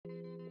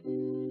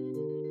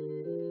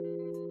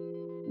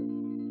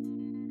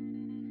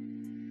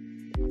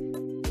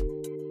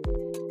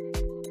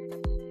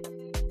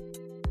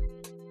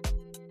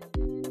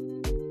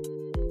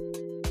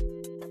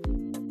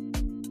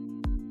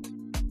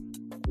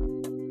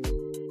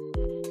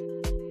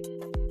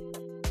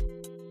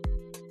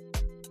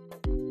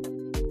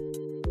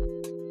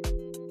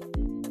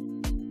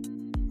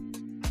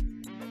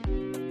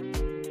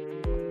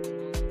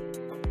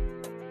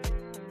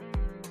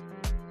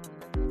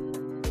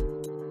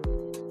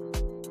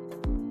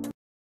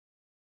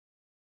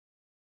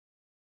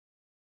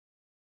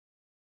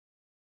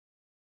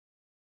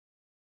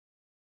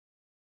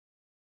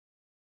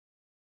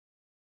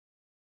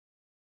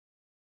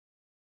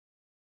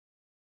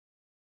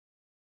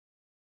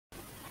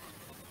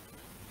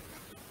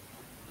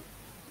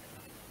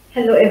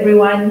Hello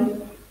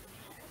everyone.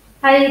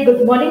 Hi,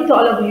 good morning to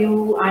all of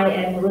you. I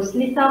am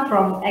Roslita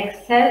from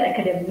Excel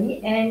Academy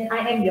and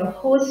I am your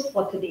host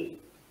for today.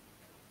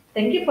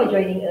 Thank you for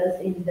joining us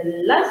in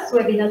the last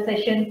webinar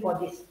session for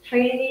this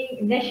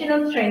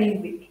National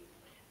Training Week.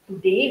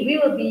 Today we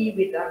will be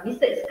with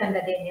Mr.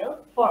 Iskandar Daniel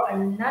for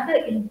another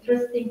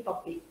interesting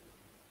topic.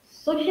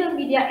 Social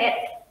media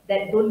ads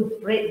that don't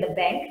break the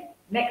bank,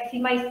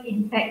 maximize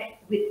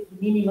impact with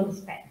minimum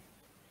spend.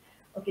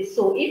 Okay,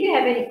 so if you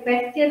have any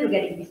question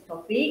regarding this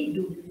topic,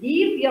 do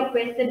leave your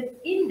question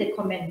in the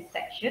comment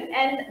section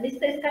and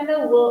Mr.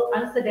 Iskandar will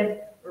answer them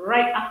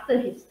right after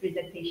his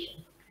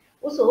presentation.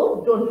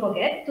 Also, don't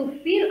forget to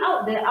fill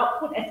out the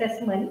output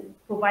assessment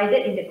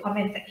provided in the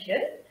comment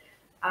section.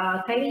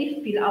 Kindly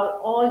fill out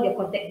all your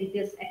contact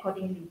details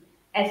accordingly,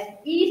 as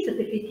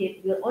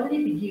e-certificate will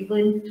only be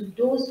given to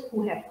those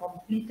who have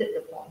completed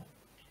the form.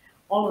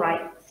 All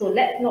right, so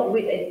let's not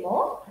wait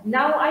anymore.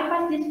 Now I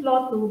pass this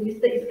floor to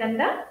Mr.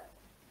 Iskandar.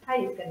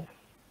 Hi, Iskandar.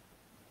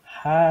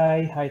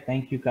 Hi,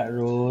 thank you, Kak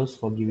Rose,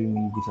 for giving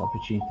me this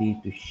opportunity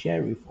to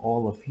share with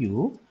all of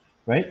you.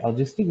 Right, I'll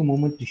just take a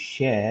moment to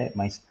share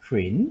my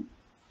screen.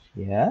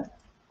 Yeah,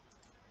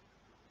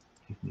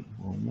 give me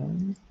a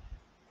moment.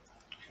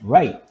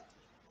 Right,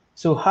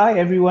 so hi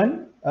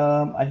everyone.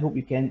 I hope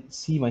you can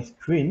see my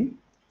screen.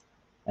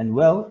 And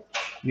well,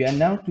 we are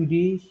now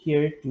today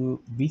here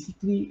to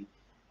basically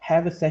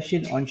have a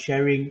session on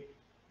sharing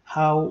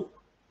how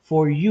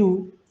for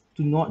you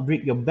to not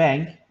break your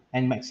bank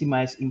and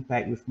maximize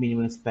impact with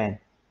minimum spend,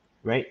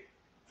 right?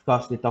 Of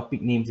course, the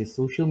topic names is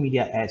social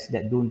media ads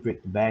that don't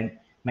break the bank,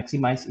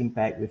 maximize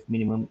impact with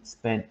minimum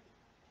spend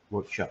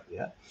workshop.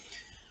 Yeah.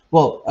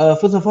 Well,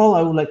 first of all,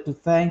 I would like to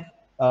thank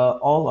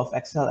all of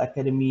Excel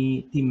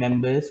Academy team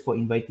members for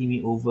inviting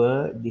me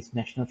over this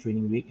National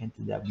Training Week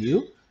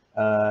NTW.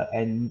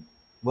 And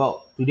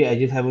well, today I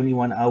just have only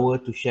 1 hour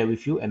to share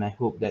with you, and I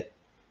hope that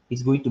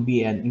it's going to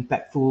be an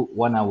impactful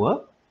 1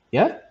 hour.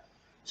 Yeah.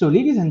 So,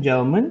 ladies and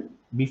gentlemen,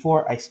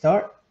 before I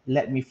start,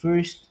 let me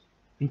first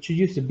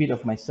introduce a bit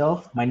of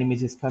myself. My name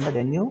is Iskandar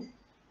Daniel,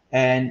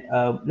 and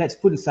let's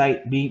put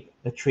aside being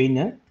a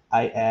trainer.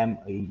 I am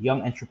a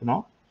young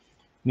entrepreneur,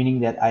 meaning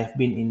that I've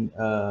been in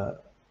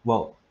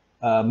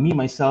me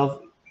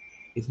myself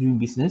is doing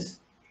business,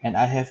 and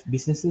I have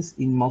businesses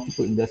in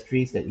multiple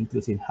industries that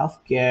includes in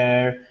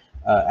healthcare,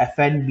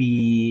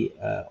 F&B,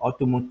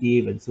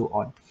 automotive, and so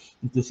on,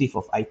 inclusive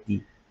of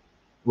IT.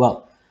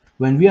 Well,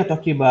 when we are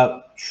talking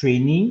about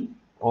training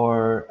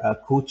or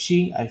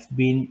coaching, I've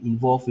been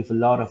involved with a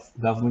lot of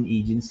government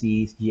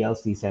agencies,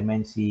 GLCs,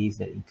 MNCs,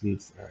 that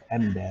includes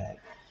MDEC,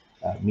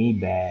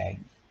 Maybank,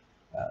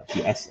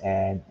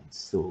 PSN,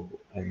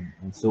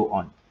 and so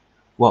on.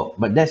 Well,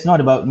 but that's not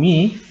about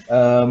me.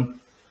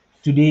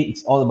 Today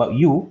it's all about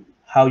you,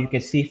 how you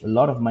can save a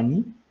lot of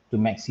money to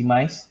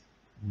maximize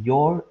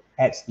your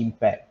ads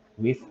impact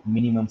with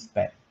minimum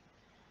spend.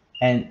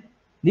 And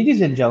ladies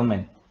and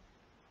gentlemen,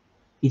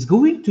 it's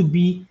going to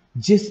be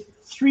just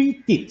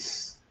 3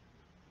 tips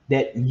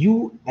that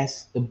you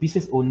as a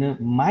business owner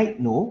might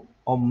know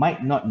or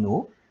might not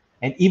know.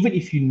 And even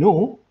if you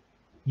know,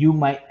 you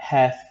might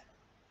have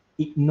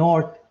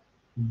ignored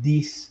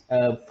these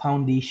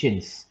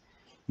foundations.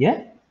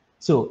 Yeah.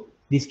 So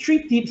these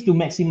 3 tips to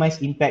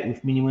maximize impact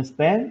with minimum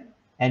spend,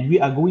 and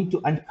we are going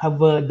to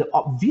uncover the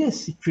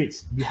obvious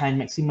secrets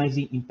behind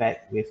maximizing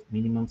impact with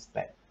minimum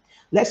spend.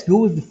 Let's go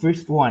with the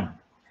first one.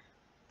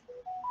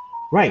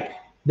 Right.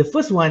 The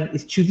first one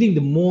is choosing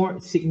the more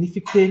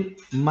significant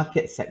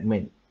market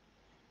segment.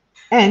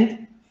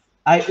 And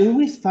I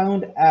always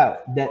found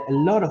out that a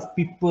lot of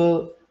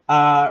people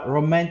are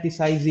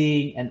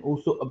romanticizing and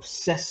also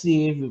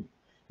obsessive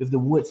with the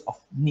words of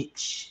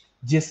niche,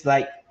 just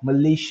like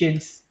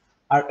Malaysians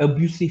are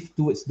abusive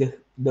towards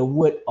the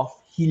word of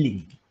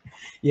healing.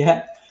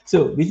 Yeah.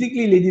 So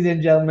basically, ladies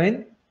and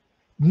gentlemen,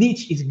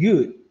 niche is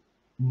good,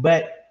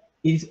 but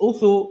it is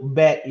also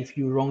bad if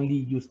you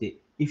wrongly used it.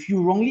 If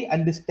you wrongly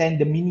understand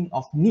the meaning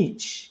of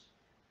niche,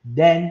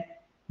 then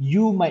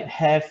you might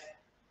have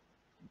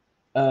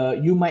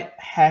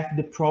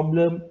the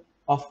problem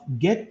of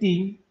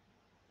getting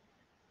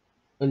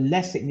a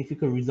less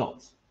significant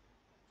results.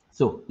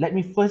 So let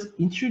me first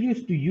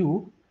introduce to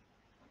you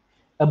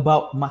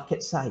about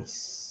market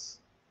size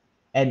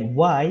and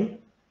why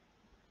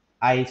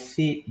I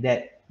say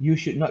that you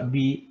should not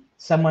be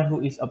someone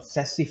who is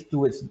obsessive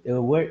towards the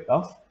word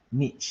of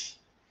niche.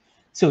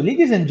 So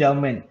ladies and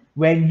gentlemen,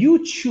 when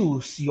you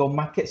choose your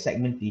market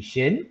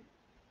segmentation,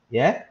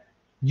 yeah,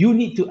 you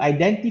need to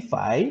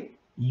identify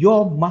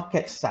your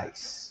market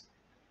size.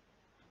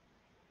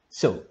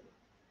 So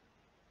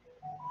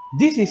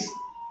this is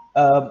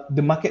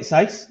the market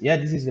size. Yeah,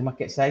 this is the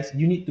market size.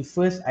 You need to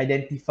first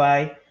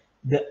identify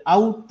the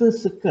outer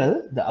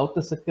circle,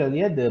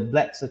 yeah, the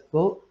black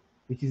circle,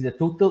 which is the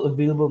total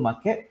available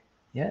market,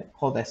 yeah,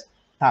 called as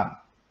TAM.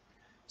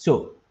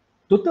 So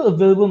total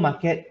available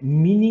market,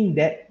 meaning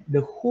that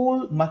the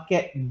whole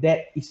market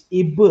that is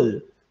able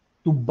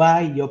to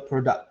buy your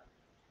product.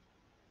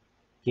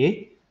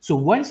 Okay, so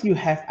once you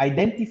have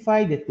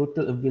identified the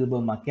total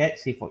available market,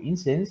 say for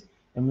instance,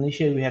 In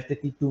Malaysia, we have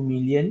 32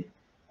 million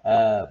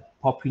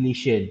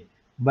population.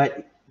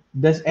 But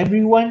does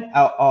everyone,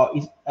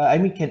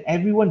 can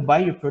everyone buy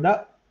your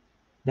product?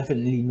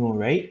 Definitely no,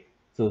 right?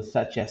 So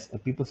such as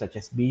people such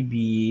as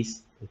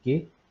babies,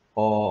 okay,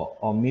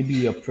 or maybe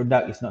your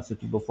product is not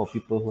suitable for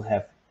people who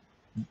have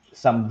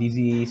some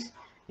disease,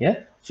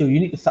 yeah. So you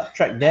need to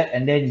subtract that,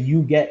 and then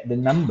you get the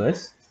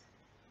numbers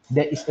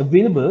that is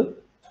available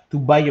to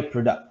buy your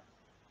product,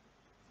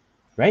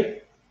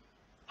 right?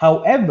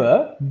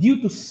 However,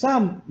 due to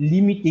some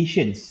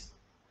limitations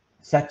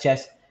such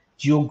as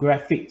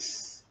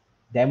geographics,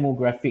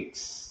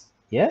 demographics,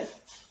 yeah,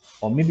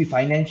 or maybe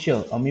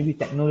financial, or maybe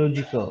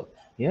technological,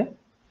 yeah,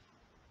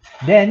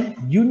 then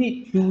you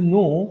need to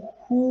know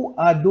who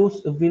are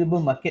those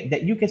available market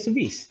that you can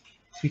service.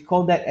 We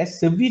call that as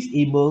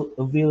serviceable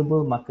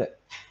available market,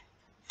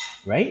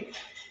 right?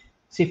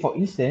 Say for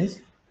instance,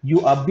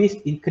 you are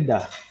based in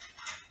Kedah,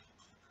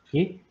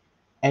 okay,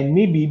 and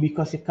maybe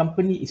because your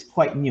company is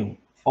quite new,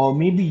 or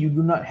maybe you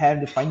do not have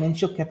the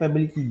financial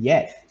capability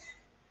yet,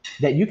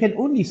 that you can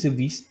only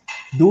service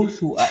those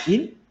who are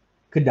in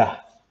Kedah,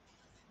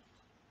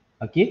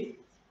 okay.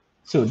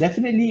 So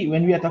definitely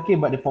when we are talking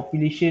about the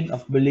population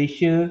of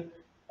Malaysia,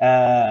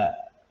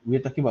 we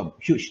are talking about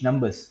huge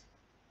numbers.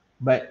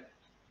 But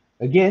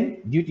again,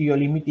 due to your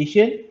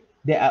limitation,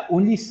 there are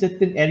only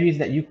certain areas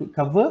that you could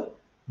cover.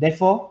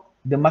 Therefore,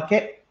 the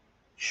market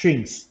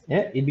shrinks.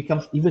 Yeah? It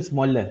becomes even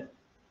smaller.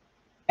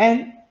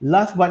 And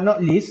last but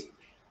not least,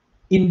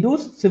 in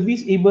those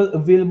serviceable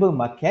available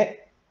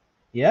market,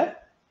 yeah,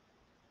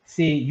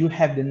 say you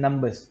have the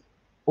numbers.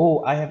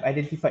 Oh, I have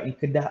identified in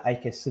Kedah, I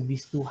can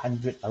service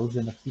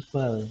 200,000 of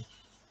people.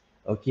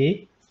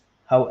 Okay.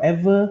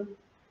 However,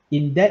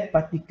 in that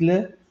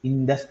particular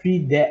industry,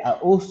 there are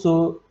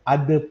also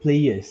other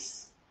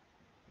players,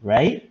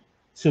 right?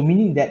 So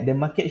meaning that the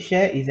market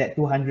share is at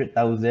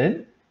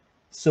 200,000.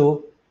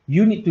 So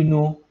you need to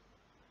know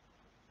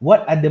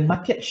what are the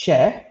market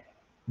share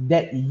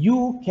that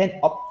you can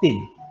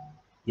obtain,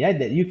 yeah,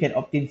 that you can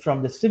obtain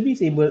from the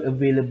serviceable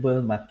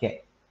available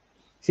market.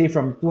 Say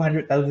from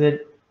 200,000,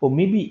 or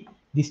maybe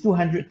this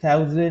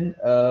 200,000,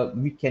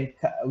 we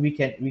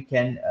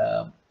can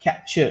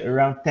capture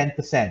around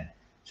 10%.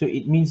 So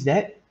it means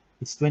that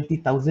it's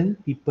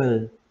 20,000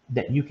 people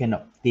that you can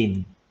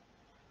obtain,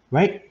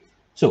 right?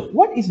 So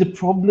what is the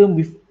problem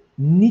with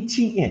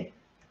niching it?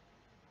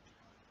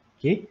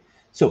 Okay,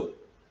 so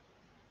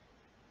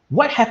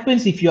what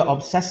happens if you're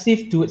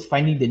obsessive towards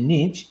finding the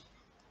niche?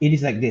 It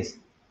is like this.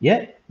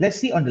 Yeah, let's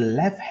see on the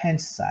left hand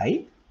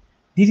side,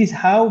 this is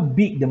how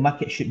big the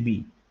market should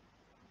be,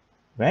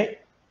 right?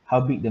 How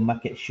big the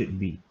market should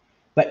be.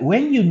 But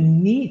when you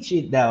niche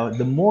it down,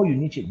 the more you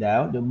niche it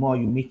down, the more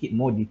you make it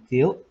more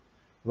detailed,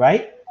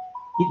 right?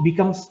 It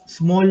becomes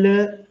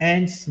smaller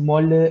and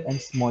smaller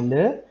and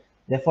smaller.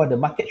 Therefore, the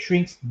market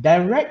shrinks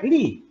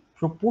directly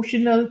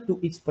proportional to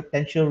its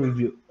potential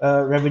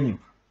revenue.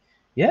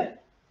 Yeah.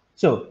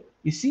 So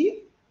you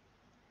see,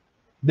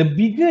 the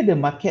bigger the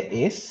market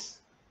is,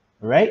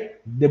 right,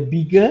 the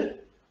bigger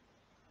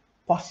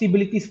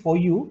possibilities for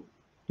you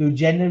to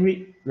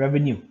generate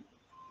revenue,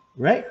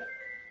 right?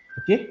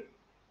 Okay.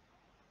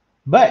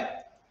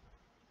 But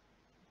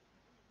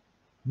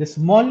the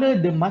smaller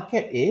the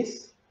market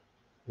is,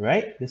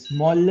 right, the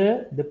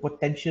smaller the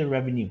potential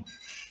revenue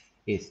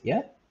is.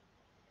 Yeah.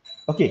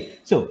 Okay.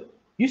 So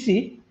you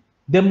see,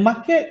 the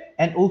market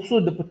and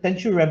also the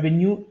potential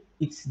revenue,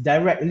 it's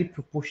directly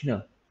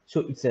proportional.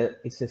 So it's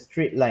a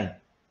straight line.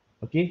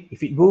 Okay.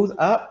 If it goes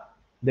up,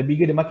 the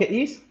bigger the market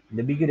is,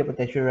 the bigger the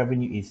potential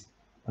revenue is.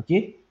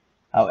 Okay.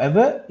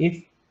 However,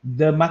 if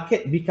the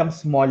market becomes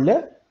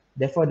smaller,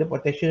 therefore the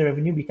potential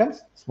revenue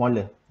becomes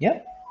smaller.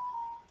 Yeah.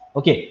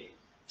 Okay.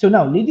 So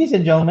now, ladies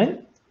and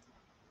gentlemen,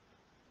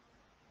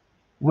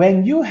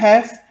 when you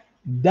have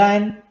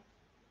done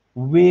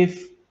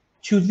with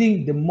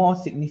choosing the more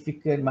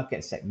significant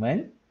market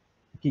segment,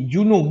 okay,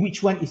 you know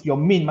which one is your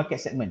main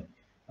market segment,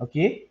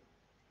 okay,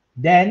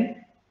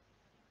 then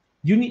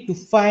you need to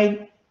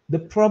find the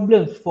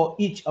problems for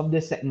each of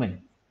the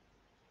segment.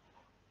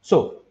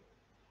 So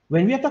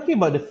when we are talking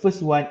about the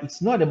first one,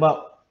 it's not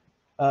about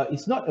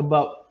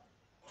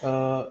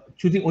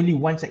choosing only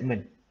one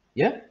segment,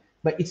 yeah,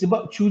 but it's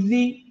about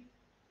choosing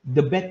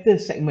the better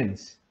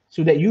segments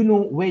so that you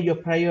know where your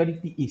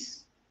priority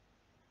is,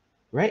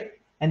 right?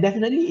 And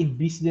definitely in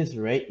business,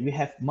 right, we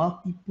have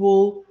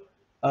multiple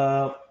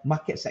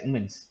market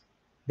segments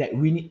that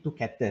we need to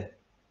cater,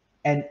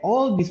 and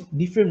all these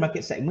different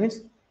market segments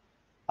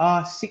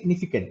are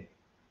significant,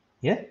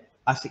 yeah,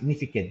 are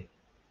significant.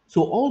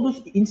 So all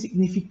those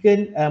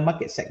insignificant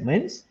market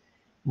segments,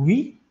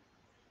 we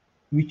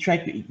we try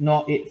to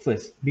ignore it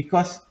first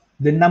because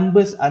the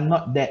numbers are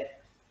not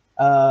that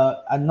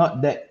I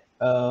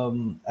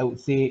would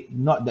say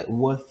not that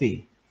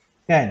worthy,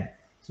 kan?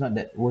 It's not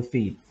that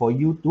worthy for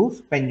you to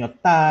spend your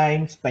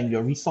time, spend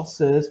your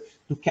resources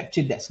to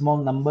capture that small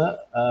number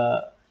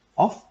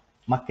of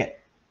market,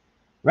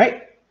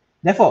 right?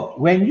 Therefore,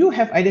 when you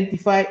have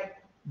identified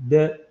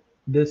the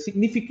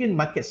significant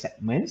market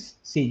segments,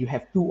 say you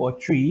have two or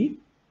three,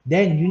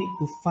 then you need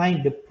to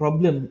find the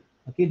problem,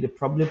 okay, the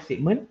problem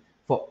statement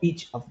for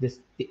each of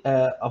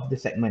the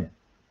segment.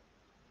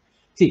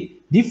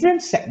 See,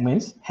 different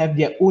segments have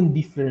their own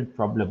different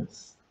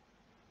problems,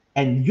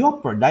 and your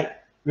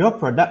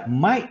product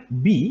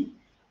might be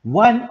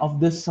one of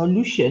the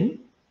solution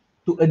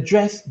to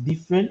address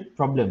different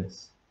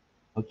problems.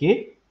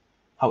 Okay.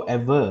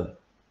 However,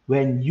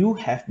 when you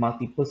have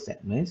multiple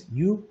segments,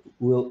 you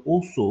will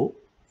also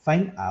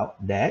find out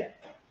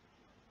that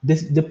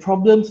the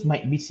problems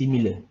might be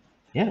similar.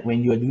 Yeah,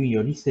 when you are doing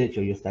your research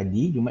or your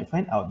study, you might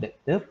find out that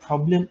the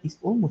problem is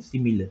almost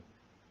similar.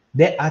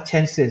 There are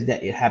chances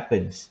that it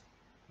happens,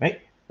 right?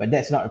 But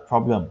that's not a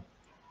problem.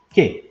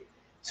 Okay,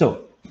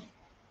 so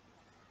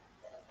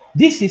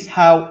this is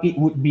how it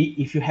would be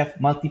if you have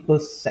multiple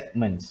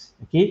segments.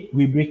 Okay,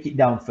 we break it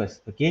down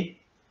first. Okay,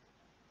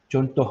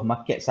 contoh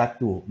market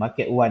satu,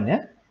 market one,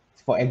 ya,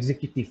 for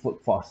executive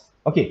workforce.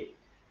 Okay,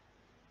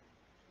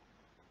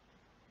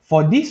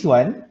 for this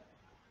one,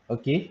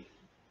 okay,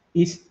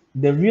 is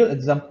the real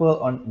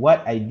example on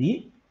what I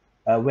did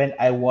when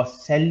I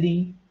was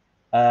selling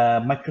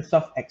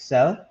Microsoft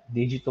Excel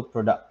digital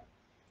product.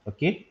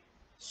 Okay,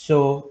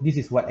 so this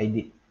is what I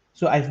did.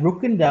 So I've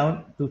broken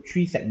down to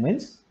 3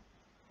 segments.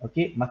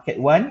 Okay, market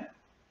 1,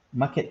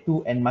 market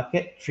 2, and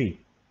market 3.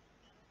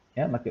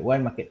 Yeah, market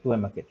 1, market 2,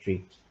 and market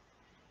 3.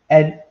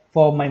 And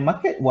for my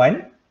market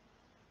 1,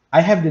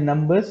 I have the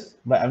numbers,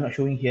 but I'm not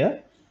showing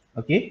here.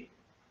 Okay,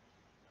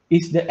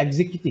 is the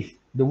executive,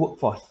 the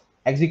workforce,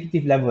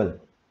 executive level,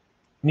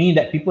 meaning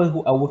that people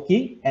who are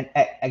working and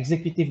at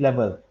executive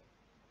level,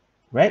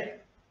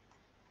 right?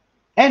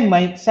 And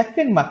my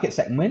second market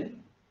segment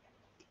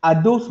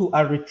are those who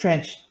are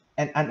retrenched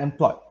and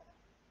unemployed.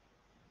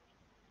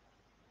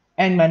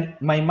 And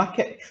my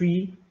market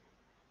 3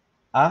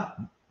 are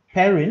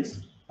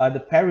the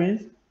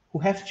parents who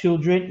have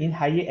children in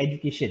higher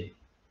education.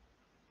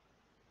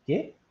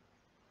 Okay,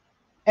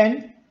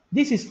 and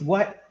this is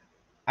what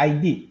I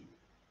did.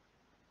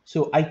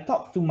 So I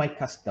talked to my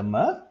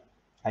customer,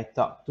 I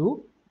talked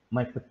to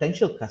my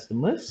potential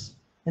customers,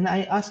 and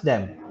I asked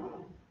them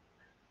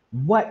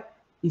what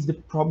is the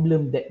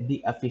problem that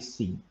they are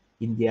facing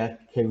in their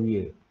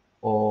career,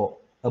 or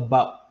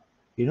about,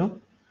 you know,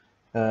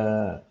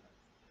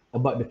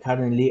 about the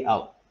current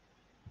layout.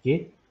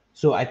 Okay,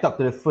 so I talked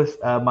to the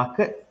first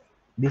market.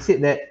 They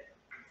said that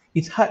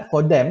it's hard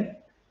for them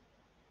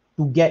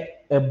to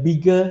get a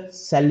bigger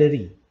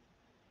salary.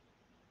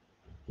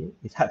 Okay,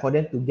 it's hard for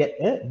them to get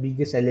a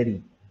bigger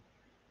salary.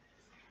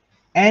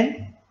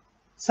 And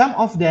some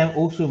of them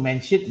also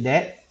mentioned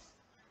that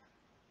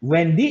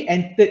when they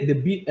entered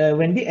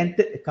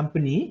the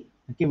company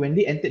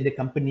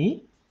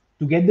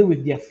together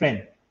with their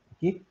friend,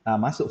 okay,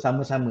 masuk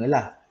sama-sama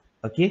lah,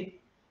 okay,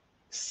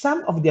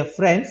 some of their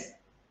friends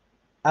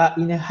are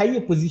in a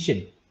higher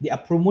position, they are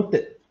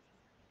promoted,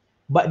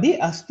 but they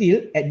are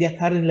still at their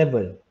current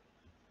level.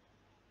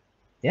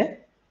 Yeah,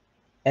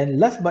 and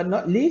last but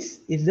not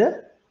least is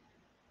the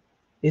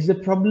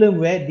problem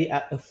where they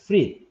are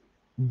afraid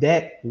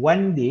that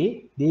one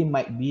day they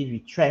might be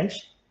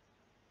retrenched,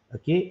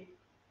 okay,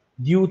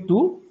 due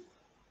to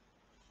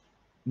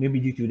maybe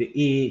due to the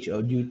age,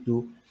 or due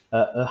to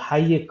a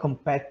higher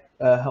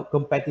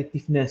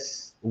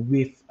competitiveness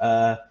with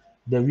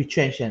the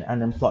retrenched and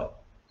unemployed.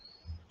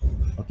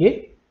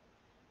 Okay,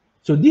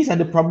 so these are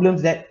the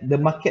problems that the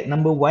market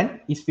number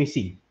 1 is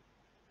facing.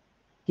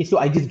 Okay, so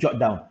I just jot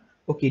down,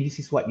 okay, this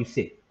is what you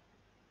said.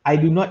 I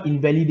do not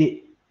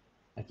invalidate,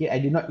 okay, I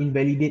do not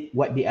invalidate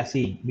what they are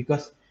saying,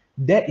 because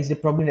that is the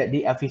problem that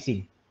they are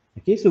facing.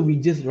 Okay, so we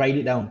just write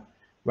it down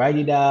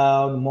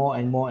more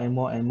and more and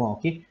more and more.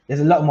 Okay, there's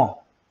a lot more.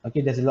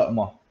 Okay, there's a lot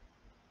more,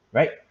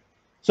 right?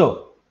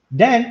 So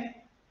then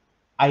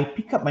I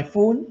pick up my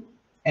phone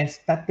and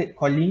started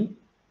calling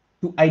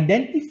to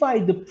identify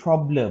the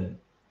problem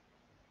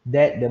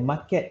that the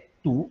market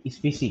 2 is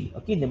facing.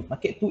 Okay, the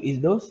market 2 is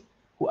those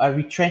who are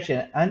retrenched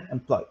and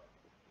unemployed.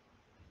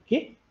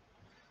 Okay,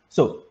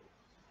 so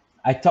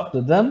I talked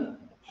to them.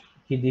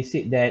 Okay, they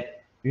said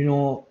that, you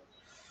know,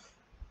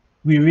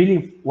 we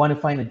really want to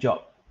find a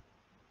job.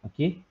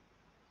 Okay,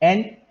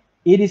 and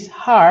it is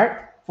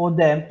hard for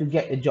them to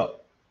get a job.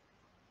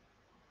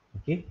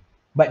 Okay,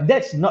 but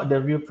that's not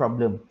the real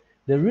problem.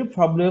 The real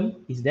problem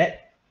is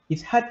that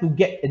it's hard to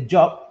get a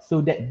job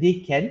so that they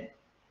can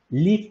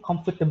live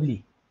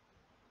comfortably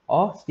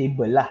or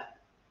stable lah,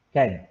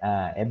 kan,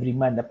 every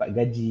month dapat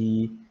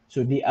gaji,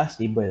 so they are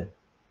stable.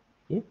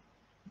 Okay,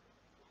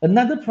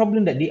 another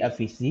problem that they are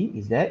facing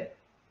is that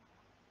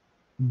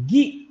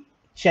gig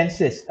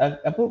chances,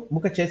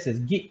 bukan chances,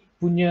 gig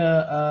punya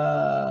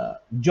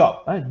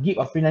job, gig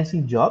or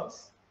freelancing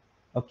jobs,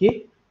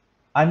 okay,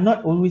 are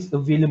not always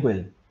available.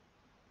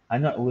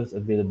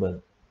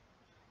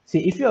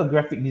 See, if you're a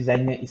graphic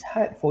designer, it's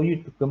hard for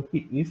you to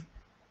compete with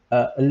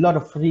a lot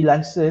of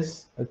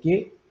freelancers,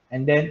 okay,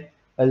 and then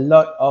a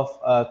lot of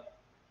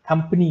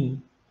company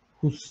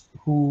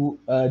who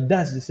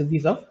does the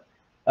service of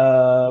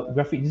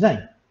graphic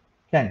design,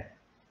 kan?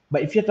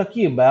 But if you're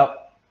talking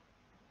about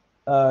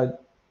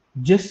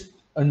just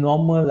a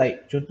normal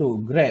like contoh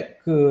Grab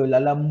ke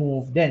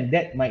Lalamove, then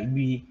that might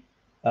be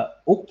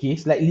okay,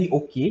 slightly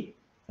okay,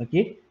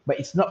 okay, but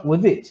it's not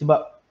worth it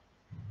sebab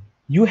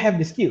you have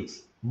the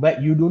skills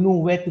but you don't know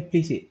where to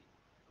place it,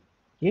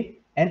 okay,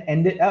 and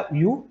ended up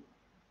you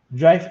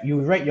ride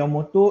your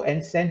motor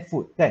and send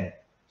food kan,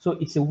 so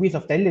it's a waste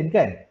of talent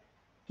kan,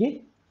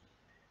 okay.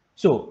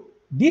 So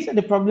these are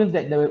the problems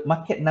that the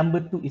market number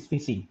 2 is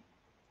facing.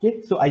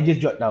 Okay, so I just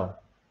jot down.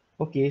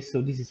 Okay,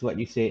 so this is what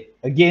you said.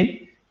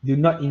 Again, do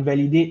not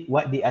invalidate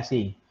what they are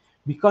saying.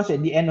 Because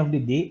at the end of the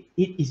day,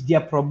 it is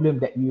their problem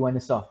that we want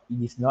to solve.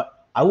 It is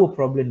not our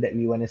problem that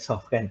we want to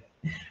solve kan.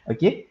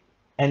 Okay,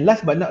 and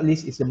last but not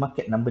least is the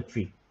market number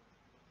 3.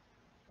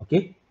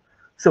 Okay,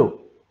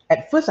 so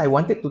at first I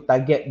wanted to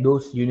target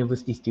those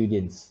university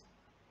students.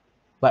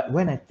 But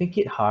when I think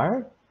it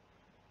hard,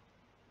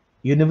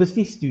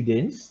 university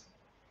students,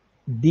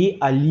 they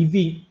are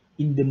living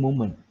in the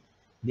moment.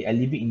 They are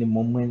living in the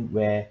moment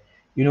where,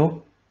 you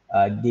know,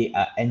 they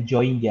are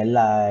enjoying their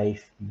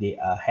life.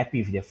 They are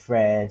happy with their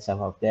friends.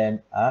 Some of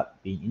them are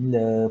being in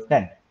love,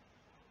 kan?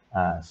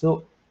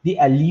 So they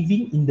are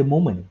living in the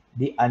moment.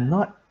 They are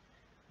not.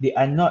 They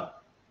are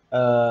not.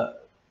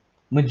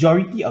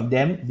 Majority of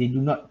them, they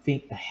do not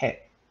think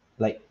ahead,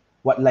 like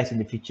what lies in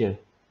the future.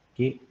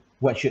 Okay,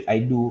 what should I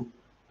do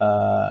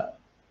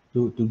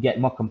to get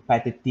more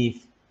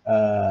competitive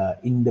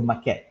in the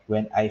market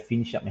when I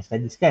finish up my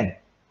studies kan,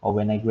 or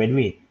when I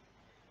graduate.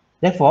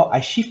 Therefore, I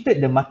shifted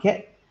the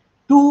market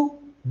to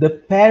the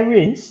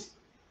parents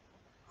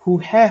who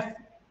have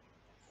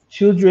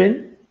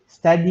children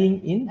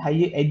studying in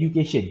higher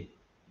education.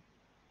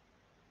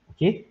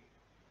 Okay,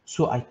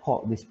 so I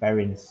called these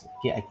parents.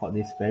 Okay, I called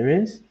these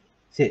parents,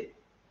 said,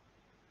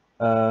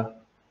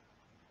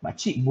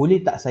 makcik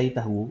boleh tak saya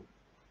tahu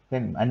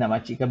kan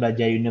anak makcik kan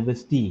belajar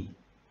universiti.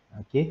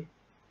 Okay,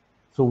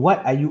 so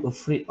what are you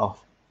afraid of?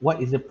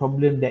 What is the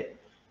problem that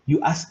you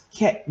are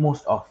scared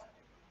most of?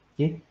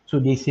 Okay, so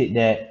they said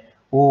that,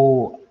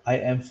 oh, I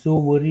am so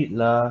worried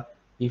lah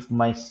if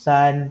my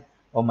son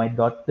or my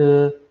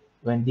daughter,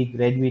 when they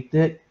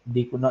graduated,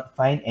 they could not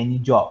find any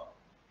job.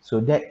 So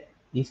that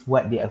is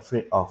what they are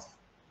afraid of.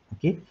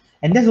 Okay,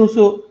 and there's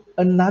also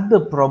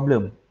another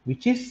problem,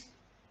 which is,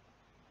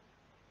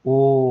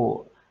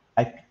 oh,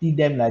 I pity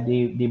them lah,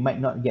 they might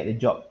not get a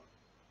job.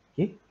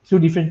 Okay, so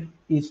different,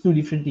 it's two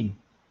different things.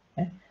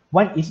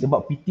 One is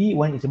about pity,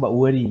 one is about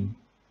worrying.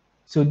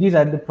 So these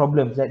are the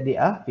problems that they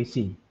are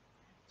facing.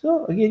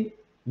 So again,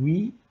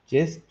 we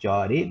just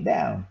jot it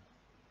down.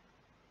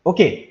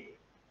 Okay,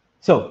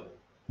 so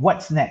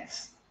what's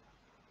next?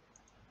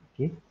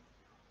 Okay,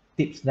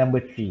 tips number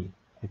 3.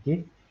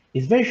 Okay,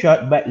 it's very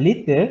short, but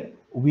later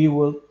we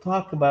will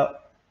talk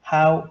about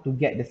how to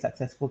get the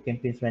successful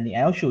campaigns running.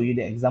 I'll show you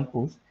the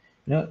examples,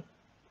 you know,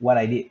 what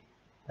I did.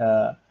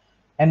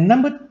 And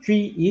number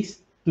 3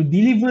 is to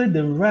deliver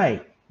the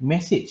right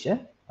message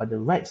or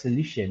the right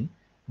solution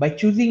by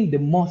choosing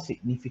the more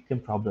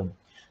significant problem.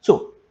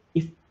 So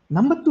if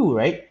number 2,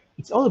 right,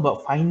 it's all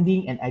about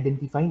finding and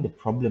identifying the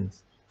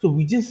problems. So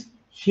we just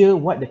hear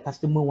what the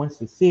customer wants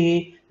to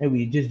say, and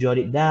we just jot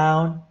it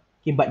down.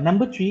 Okay, but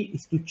number 3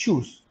 is to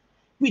choose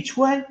which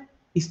one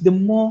is the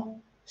more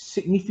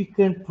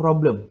significant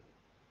problem.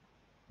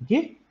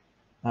 Okay,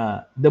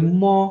 the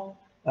more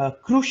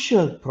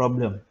crucial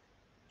problem.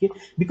 Okay,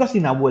 because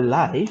in our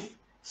life,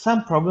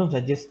 some problems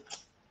are just,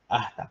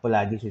 tak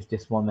apalah, this is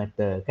just small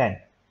matter, kan?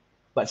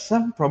 But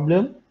some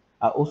problem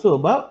are also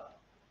about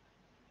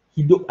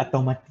hidup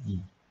atau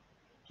mati.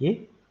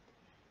 Okay,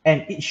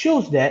 and it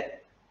shows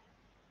that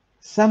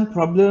some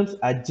problems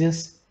are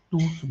just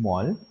too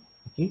small,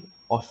 okay,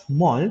 or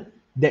small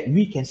that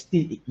we can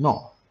still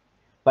ignore.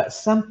 But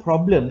some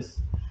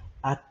problems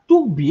are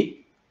too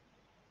big,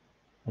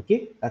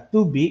 okay, are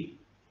too big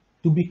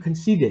to be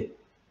considered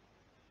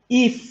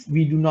if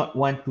we do not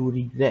want to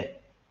regret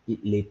it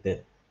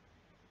later,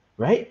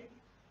 right?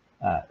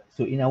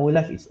 So in our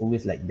life, it's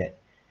always like that.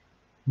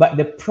 But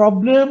the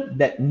problem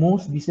that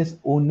most business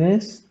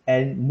owners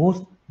and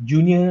most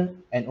junior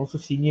and also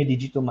senior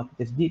digital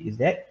marketers did is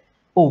that,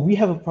 oh, we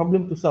have a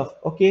problem to solve.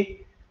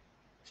 Okay,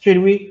 straight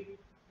away,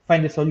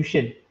 find a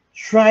solution.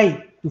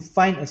 Try to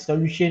find a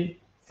solution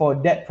for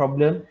that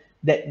problem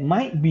that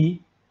might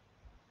be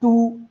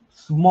too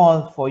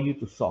small for you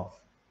to solve.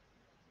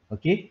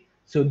 Okay,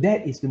 so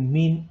that is the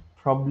main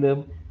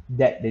problem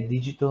that the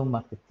digital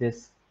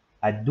marketers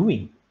are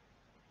doing.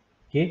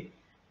 Okay,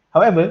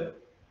 however,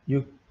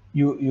 you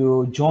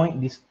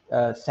joined this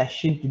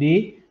session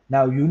today.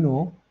 Now you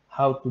know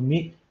how to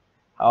make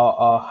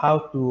or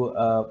how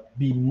to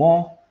be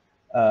more,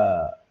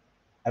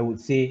 I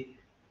would say,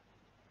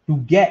 to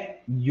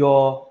get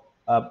your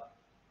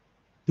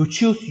to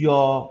choose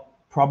your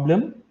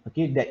problem,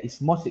 okay, that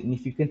is more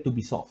significant to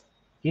be solved.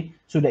 Okay,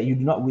 so that you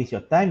do not waste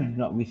your time, you do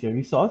not waste your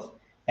resource,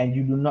 and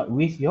you do not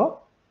waste your,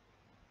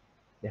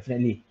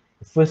 definitely,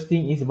 the first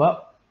thing is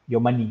about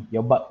your money,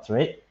 your bucks,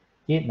 right?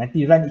 Okay,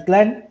 nanti run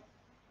iklan,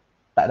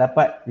 tak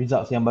dapat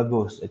results yang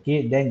bagus,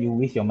 okay, then you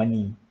waste your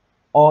money.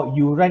 Or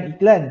you run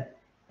iklan,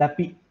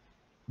 tapi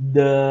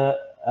the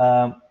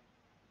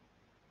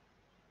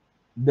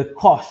the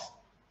cost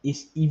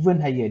is even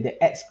higher. The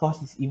ads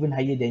cost is even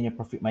higher than your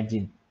profit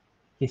margin.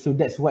 Okay, so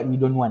that's what we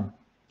don't want.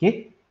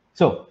 Okay,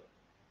 so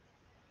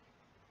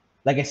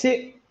like I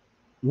said,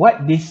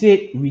 what they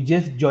said, we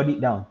just jot it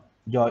down.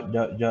 Jot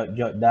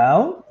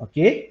down.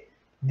 Okay,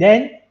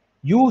 then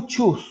you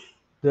choose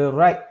the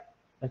right,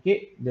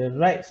 okay, the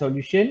right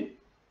solution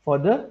for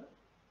the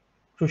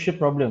crucial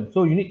problem.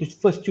 So you need to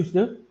first choose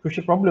the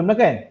crucial problem lah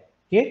kan.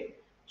 Okay,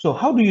 so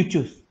how do you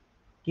choose?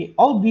 Okay,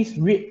 all these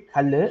red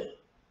color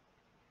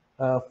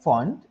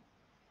font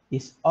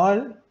is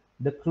all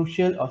the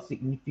crucial or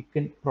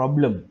significant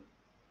problem.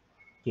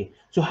 Okay,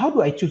 so how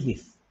do I choose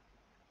this?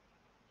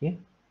 Okay,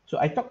 so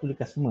I talk to the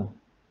customer.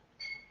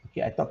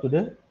 Okay, I talk to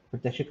the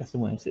potential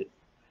customer and said,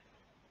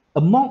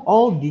 among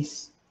all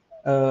these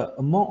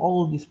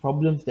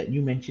problems that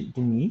you mentioned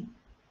to me,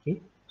 okay,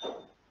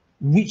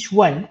 which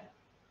one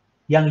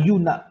yang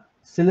you nak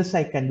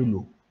selesaikan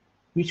dulu?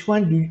 Which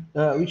one do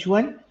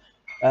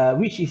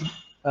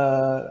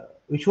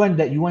which one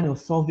that you want to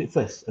solve it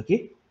first?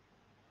 Okay,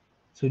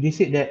 so they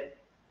said that,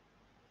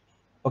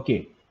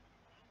 okay,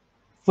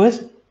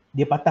 first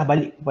dia patah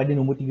balik kepada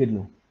nombor 3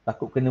 dulu,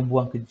 takut kena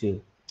buang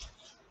kerja.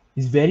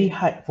 It's very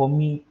hard for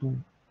me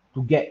to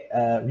get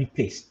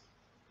replaced.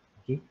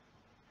 Okay,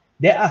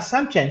 there are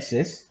some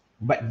chances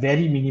but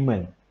very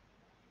minimal,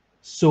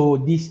 so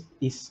this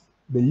is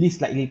the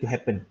least likely to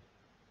happen,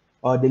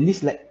 or the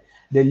least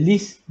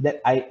that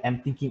I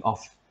am thinking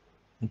of.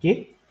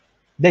 Okay,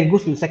 then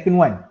goes to the second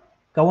one.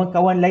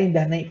 Kawan-kawan lain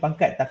dah naik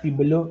pangkat tapi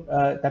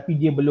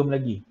dia belum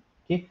lagi.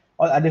 Okay,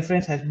 all other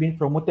friends has been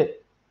promoted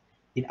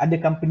in other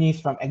companies,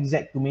 from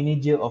exec to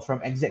manager or from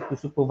exec to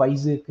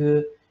supervisor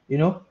ke, you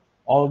know,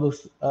 all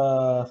those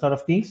sort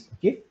of things.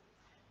 Okay,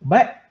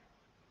 but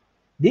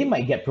they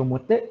might get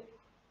promoted.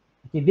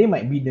 Okay, they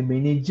might be the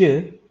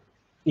manager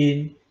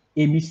in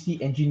ABC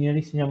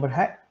Engineering Sdn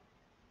Bhd.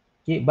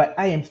 Okay, but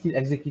I am still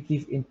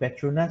executive in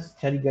Petronas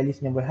Carigali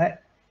Sdn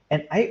Bhd,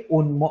 and I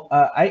earn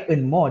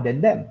more than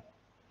them.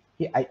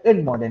 Okay, I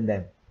earn more than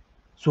them,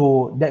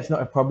 so that's not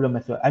a problem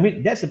as well. I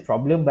mean, that's a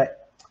problem,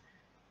 but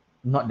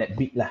not that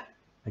big lah.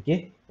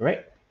 Okay,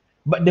 right?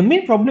 But the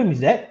main problem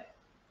is that,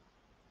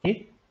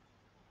 okay,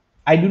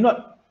 I do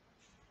not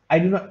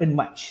earn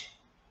much.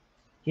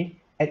 Okay,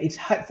 and it's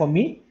hard for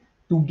me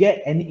to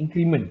get any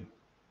increment.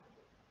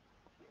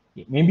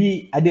 Okay,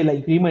 maybe ada lah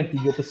increment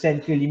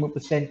 3% ke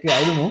 5% ke,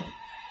 I don't know.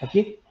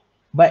 Okay,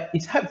 but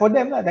it's hard for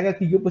them lah. Takkan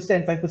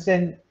 3%,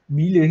 5%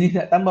 bila ni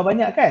nak tambah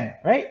banyak kan,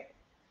 right?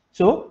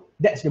 So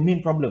that's the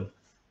main problem.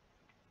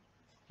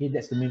 Okay,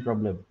 that's the main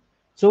problem.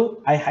 So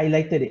I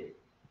highlighted it.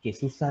 Okay,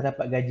 susah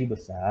dapat gaji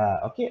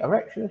besar. Okay,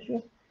 alright, sure.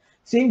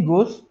 Same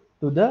goes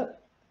to the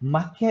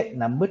market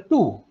number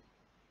 2.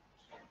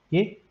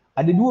 Okay,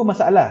 ada dua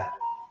masalah.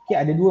 Okay,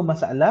 ada dua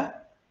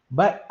masalah,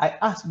 but I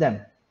asked them,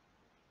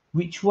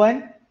 which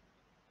one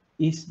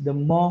is the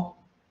more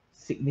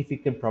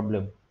significant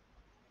problem?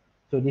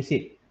 So they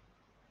said,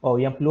 oh,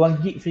 yang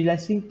peluang gig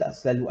freelancing tak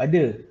selalu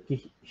ada.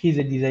 Okay, he's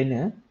a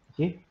designer.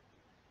 Okay,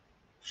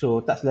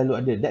 so tak selalu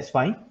ada. That's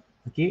fine.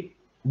 Okay,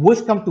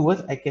 worst come to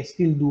worst, I can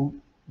still do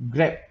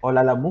Grab or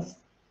Lalamove.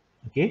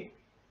 Okay,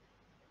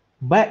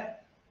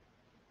 but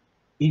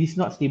it is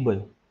not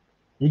stable.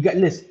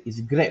 Regardless,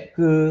 it's Grab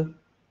ke,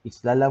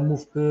 it's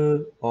Lalamove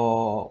ke,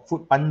 or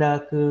Food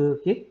Panda ke,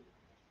 okay,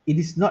 it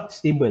is not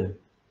stable.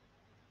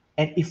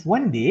 And if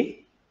one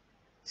day,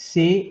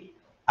 say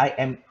I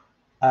am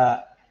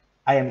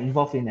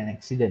involved in an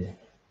accident,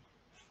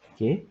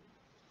 okay,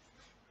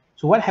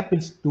 so what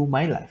happens to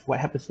my life?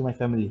 What happens to my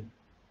family?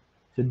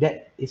 So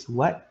that is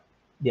what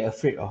they're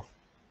afraid of.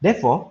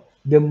 Therefore,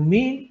 the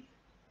main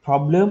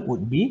problem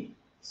would be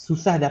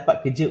susah dapat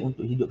kerja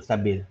untuk hidup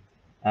stabil.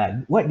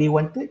 What they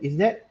wanted is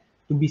that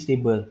to be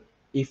stable.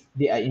 If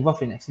they are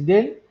involved in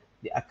accident,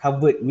 they are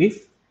covered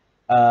with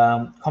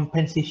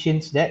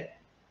compensations that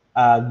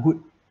are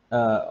good.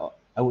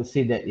 I would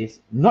say that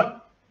is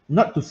not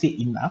to say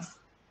enough,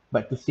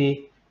 but to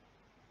say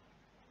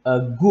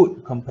a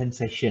good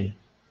compensation.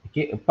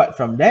 Okay, apart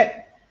from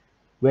that,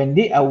 when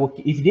they are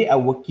working, if they are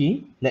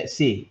working, let's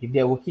say if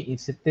they are working in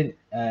certain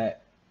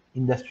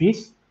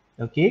industries,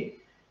 okay,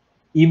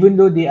 even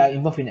though they are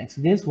involved in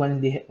accidents,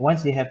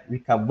 once they have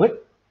recovered,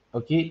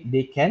 okay,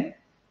 they can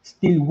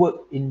still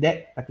work in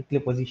that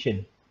particular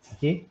position.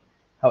 Okay,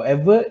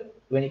 however,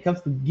 when it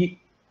comes to gig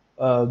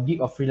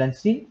of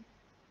freelancing,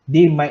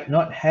 they might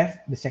not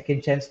have the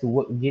second chance to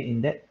work again in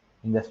that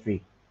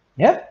industry.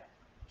 Yeah,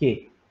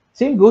 okay,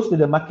 same goes to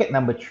the market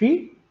number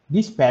 3.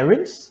 These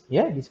parents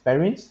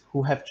who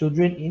have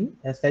children in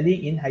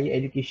studying in higher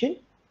education,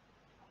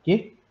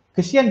 okay,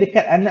 kesian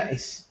dekat anak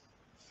is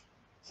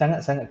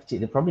sangat-sangat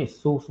kecil. The problem is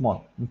so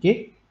small.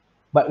 Okay,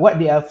 but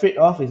what they are afraid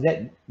of is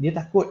that dia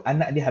takut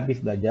anak dia habis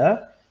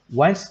belajar,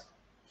 once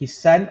his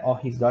son or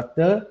his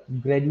daughter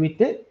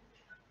graduated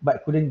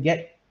but couldn't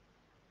get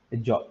a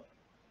job.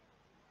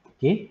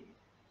 Okay,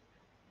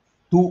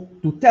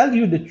 to tell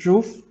you the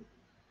truth,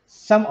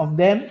 some of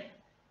them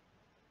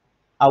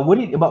are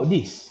worried about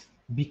this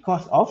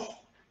because of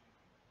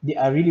they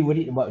are really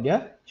worried about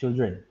their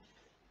children.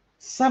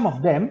 Some of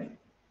them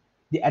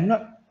They are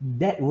not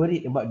that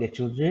worried about their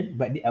children,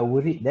 but they are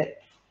worried that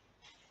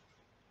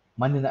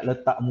mana nak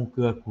letak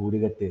muka aku,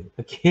 dia kata.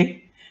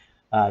 Okay.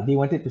 They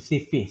wanted to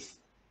save face.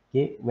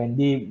 Okay. When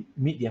they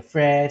meet their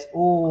friends,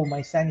 oh,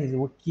 my son is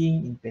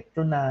working in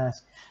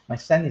Petronas. My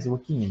son is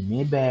working in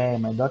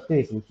Maybank. My daughter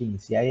is working in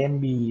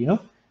CIMB. You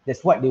know,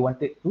 that's what they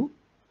wanted to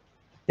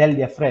tell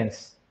their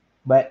friends.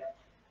 But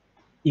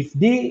if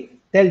they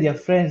tell their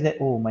friends that,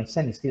 oh, my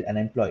son is still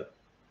unemployed,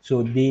 so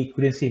they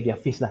couldn't save their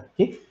face lah.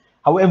 Okay.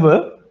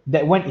 However,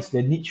 that one is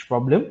the niche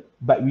problem,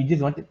 but we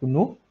just wanted to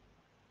know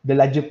the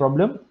larger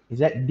problem is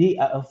that they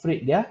are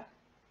afraid their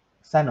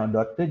son or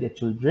daughter, their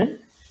children,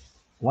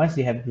 once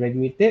they have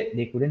graduated,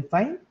 they couldn't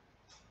find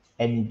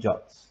any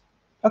jobs.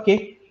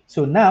 Okay,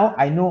 so now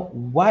I know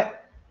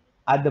what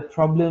are the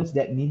problems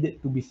that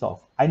needed to be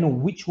solved. I know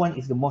which one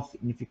is the most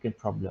significant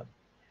problem.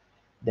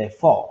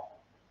 Therefore,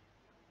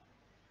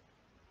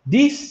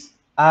 these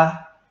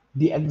are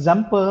the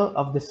example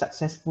of the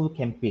successful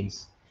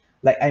campaigns.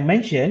 Like I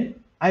mentioned,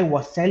 I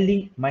was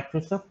selling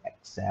Microsoft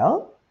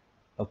Excel.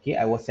 Okay,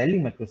 I was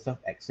selling Microsoft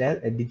Excel,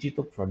 a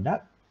digital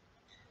product.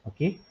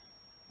 Okay,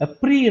 a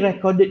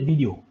pre-recorded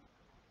video.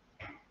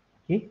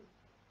 Okay,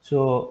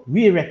 so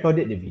we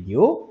recorded the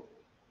video,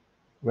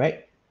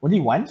 right?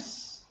 Only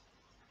once,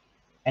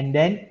 and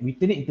then we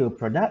turn it into a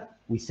product,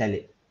 we sell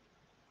it.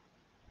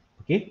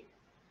 Okay,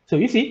 so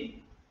you see,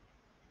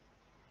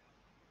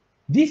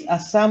 these are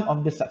some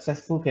of the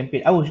successful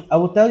campaign. I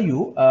will tell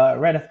you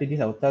right after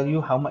this. I will tell you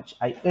how much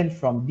I earned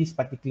from this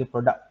particular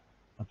product.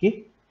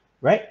 Okay,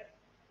 right?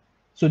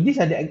 So these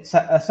are the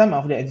some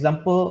of the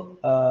example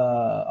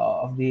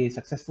of the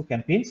successful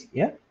campaigns.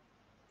 Yeah.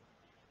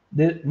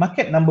 The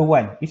market number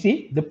one. You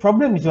see, the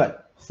problem is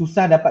what?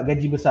 Susah dapat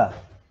gaji besar.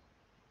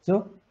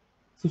 So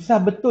susah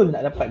betul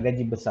nak dapat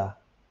gaji besar.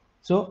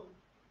 So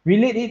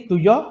relate it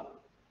to your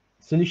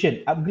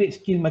solution. Upgrade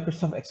skill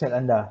Microsoft Excel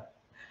anda.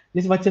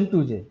 Just macam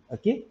tu je.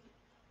 Okay.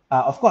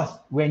 Of course,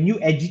 when you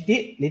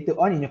agitate later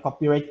on in your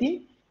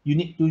copywriting, you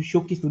need to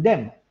showcase to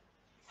them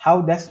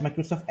how does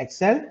Microsoft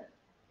Excel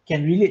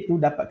can relate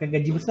to dapatkan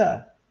gaji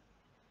besar.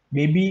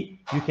 Maybe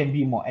you can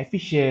be more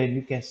efficient.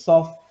 You can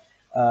solve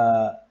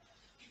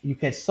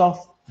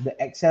the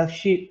Excel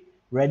sheet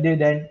rather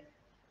than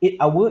 8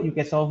 hours. You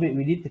can solve it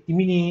within 30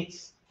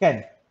 minutes.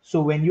 Kan?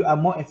 So when you are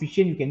more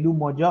efficient, you can do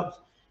more jobs.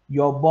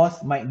 Your boss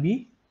might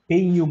be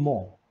paying you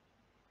more.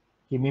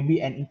 Okay,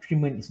 maybe an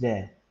increment is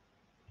there.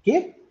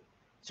 Okay,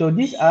 so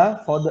these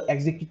are for the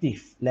executive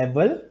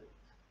level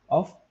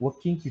of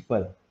working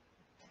people.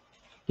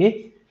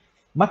 Okay,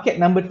 market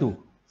number two.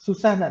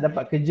 Susah nak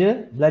dapat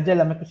kerja,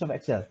 belajarlah Microsoft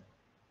Excel.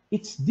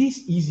 It's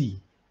this easy,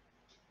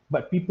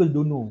 but people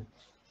don't know.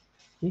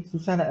 Okay,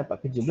 susah nak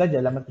dapat kerja,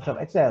 belajarlah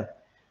Microsoft Excel.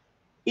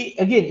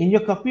 Again, in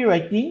your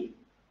copywriting,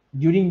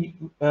 during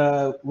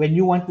when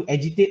you want to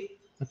agitate,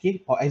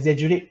 okay, or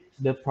exaggerate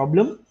the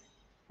problem,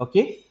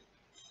 okay,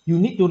 you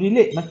need to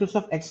relate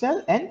Microsoft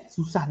Excel and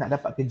susah nak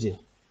dapat kerja.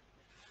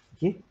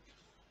 Okay,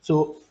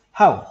 so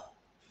how?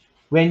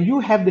 When you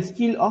have the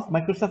skill of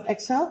Microsoft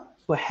Excel,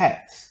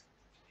 perhaps,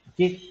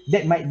 okay,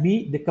 that might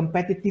be the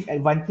competitive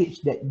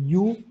advantage that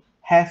you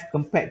have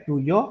compared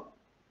to your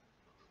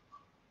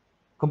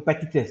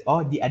competitors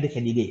or the other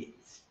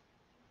candidates.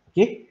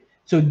 Okay,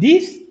 so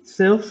this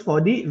serves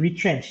for the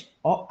retrenched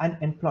or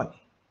unemployed.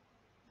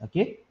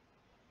 Okay,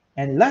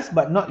 and last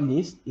but not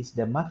least is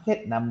the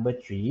market number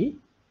three,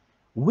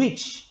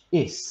 which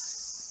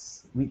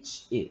is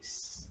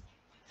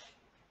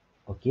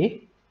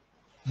okay,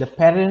 the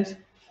parents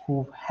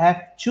who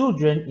have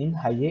children in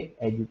higher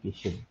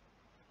education,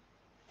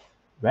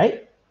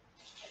 right?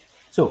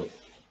 So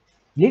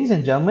ladies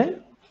and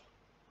gentlemen,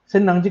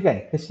 senang je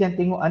kan? Kesian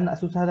tengok anak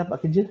susah dapat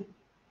kerja.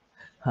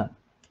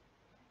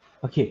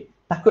 Okay,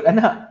 takut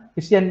anak,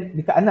 kesian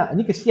dekat anak,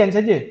 ni kesian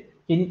saja.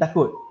 Okay, ni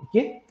takut.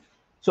 Okay,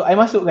 so I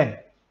masuk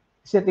kan,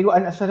 kesian tengok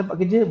anak susah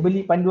dapat kerja,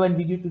 beli panduan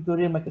video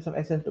tutorial Microsoft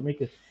Excel untuk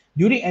mereka.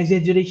 During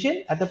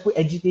exaggeration ataupun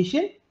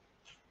agitation,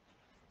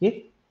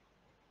 okay,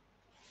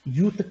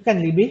 you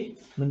tekan lebih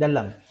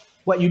mendalam.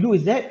 What you do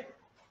is that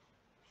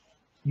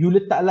you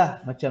letaklah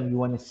macam you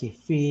want to save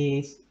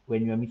face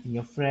when you are meeting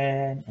your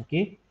friend,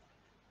 okay?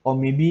 Or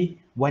maybe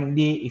one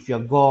day if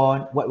you're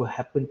gone, what will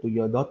happen to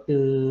your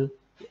daughter,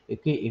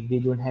 okay, if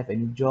they don't have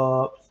any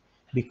jobs,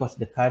 because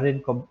the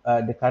current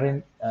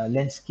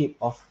landscape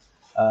of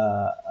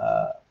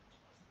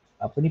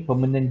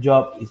permanent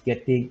job is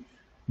getting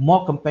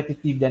more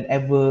competitive than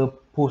ever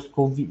post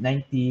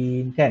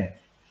COVID-19 kan.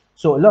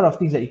 So a lot of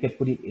things that you can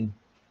put it in.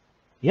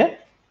 Yeah.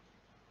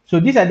 So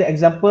these are the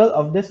example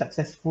of the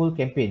successful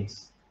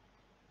campaigns.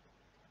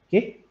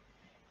 Okay.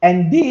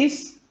 And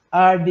these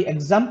are the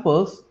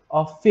examples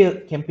of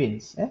failed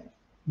campaigns.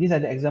 These are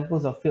the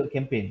examples of failed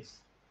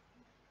campaigns.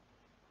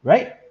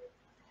 Right?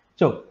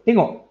 So,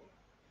 tengok.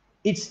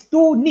 It's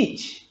too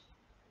niche.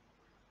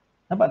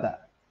 Nampak tak?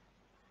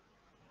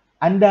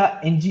 Anda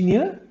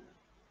engineer,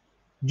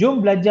 jom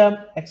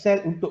belajar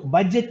Excel untuk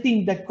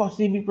budgeting dan cost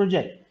saving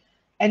project.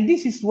 And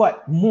this is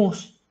what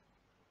most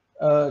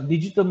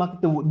digital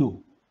marketer would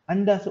do.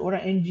 Anda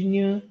seorang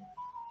engineer,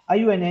 are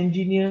you an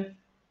engineer?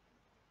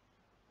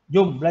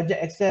 jom belajar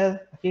Excel,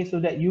 okay,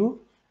 so that you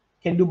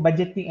can do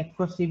budgeting and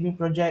cost saving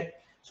project.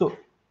 So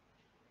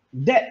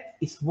that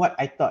is what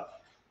I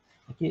thought.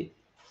 Okay,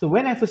 so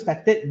when I first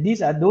started,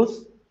 these are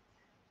those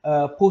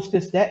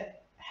posters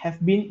that have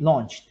been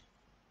launched.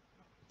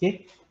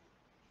 Okay,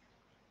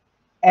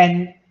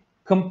 and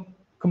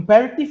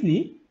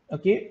comparatively,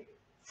 okay,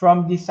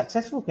 from the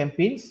successful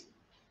campaigns,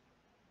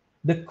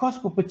 the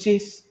cost per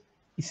purchase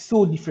is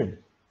so different.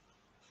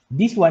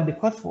 This one, the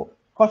cost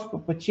per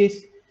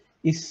purchase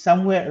is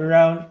somewhere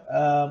around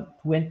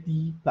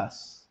 20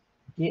 plus.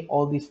 Okay,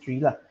 all these three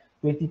lah,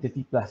 20,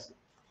 30 plus.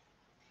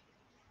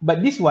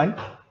 But this one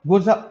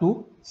goes up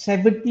to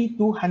 70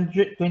 to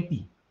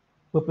 120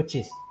 per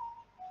purchase.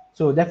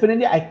 So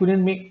definitely I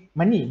couldn't make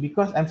money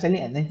because I'm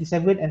selling at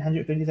 97 and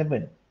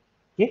 127.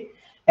 Okay,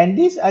 and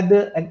these are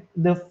the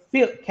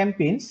failed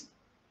campaigns.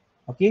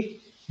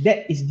 Okay,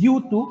 that is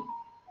due to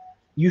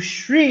you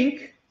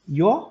shrink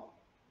your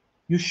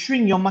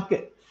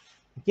market.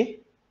 Okay,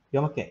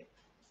 your market.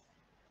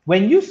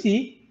 When you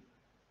see,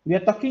 we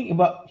are talking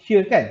about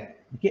here kan,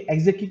 okay,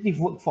 executive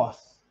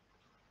workforce.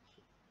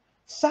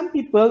 Some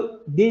people,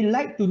 they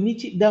like to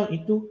niche it down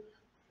into,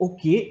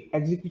 okay,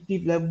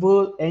 executive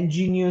level,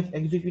 engineers,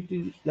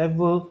 executive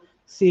level,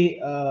 say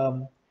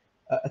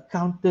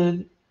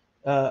accountant,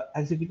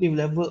 executive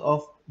level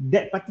of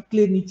that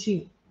particular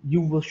niche,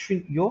 you will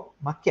shrink your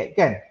market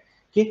kan.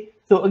 Okay,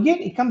 so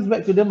again, it comes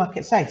back to the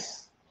market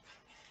size,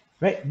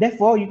 right?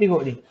 Therefore, you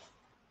tengok ni,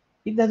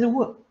 it doesn't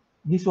work.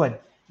 This one,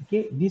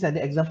 okay, these are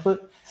the example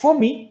for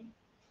me.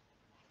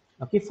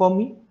 Okay, for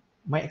me,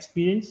 my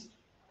experience,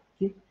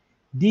 okay,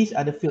 these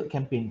are the failed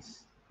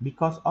campaigns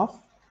because of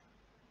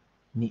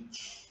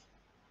niche,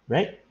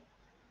 right?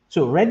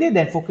 So rather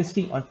than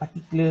focusing on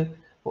particular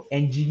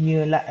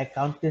engineer lah,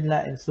 accountant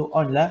lah, and so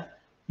on lah,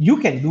 you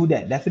can do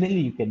that.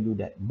 Definitely you can do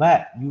that,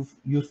 but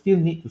you still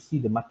need to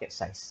see the market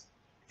size.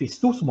 If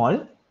it's too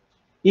small,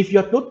 if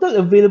your total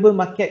available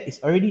market is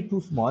already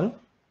too small,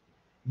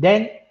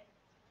 then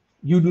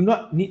you do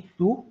not need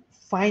to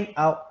find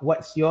out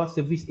what's your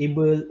service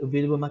able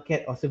available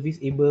market or service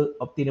able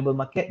obtainable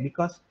market,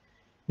 because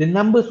the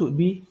numbers would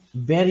be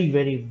very,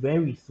 very,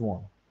 very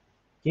small.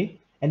 Okay,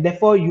 and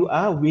therefore you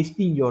are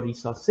wasting your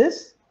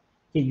resources.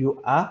 Okay, you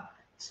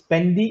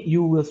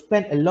will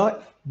spend a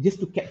lot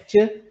just to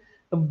capture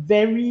a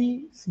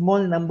very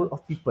small number of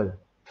people.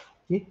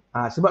 Okay,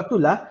 sebab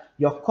itulah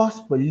your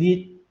cost per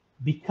lead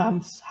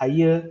becomes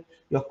higher,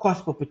 your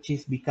cost per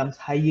purchase becomes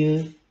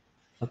higher.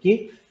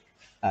 Okay,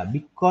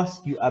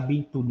 because you are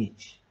being too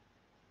niche.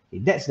 Okay,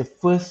 that's the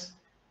first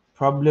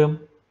problem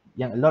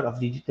yang a lot of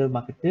digital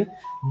marketer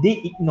they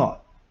ignore.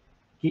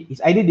 Okay,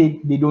 it's either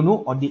they don't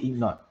know or they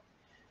ignore.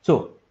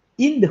 So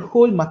in the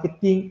whole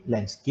marketing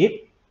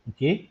landscape,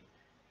 okay,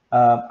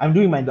 I'm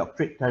doing my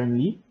doctorate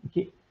currently.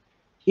 Okay,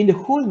 in the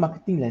whole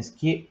marketing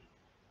landscape,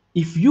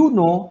 if you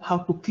know how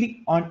to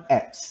click on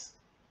ads,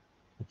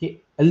 okay,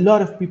 a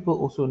lot of people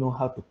also know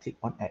how to click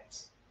on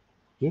ads.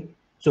 Okay,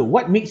 so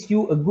what makes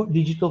you a good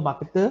digital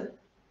marketer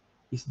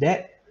is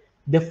that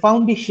the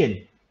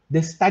foundation,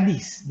 the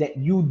studies that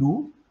you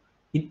do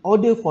in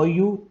order for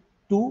you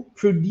to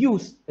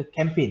produce a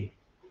campaign.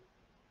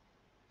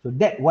 So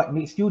that what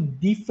makes you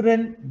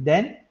different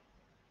than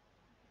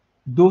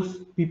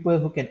those people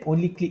who can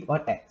only click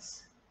on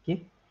ads.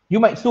 Okay,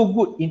 you might so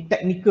good in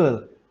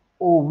technical.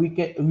 Oh, we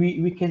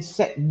can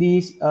set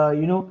this.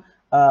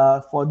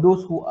 For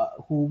those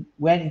who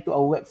went into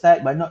our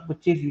website but not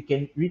purchased, we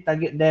can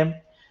retarget them.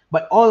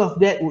 But all of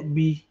that would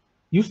be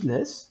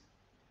useless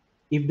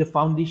if the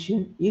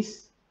foundation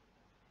is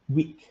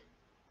weak,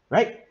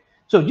 right?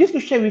 So just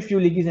to share with you,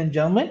 ladies and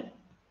gentlemen,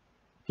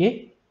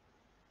 okay,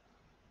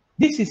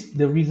 this is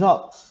the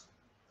results,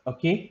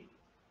 okay,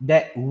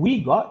 that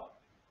we got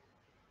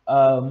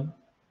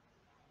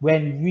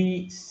when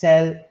we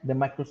sell the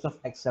Microsoft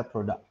Excel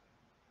product.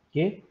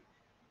 Okay,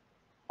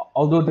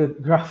 although the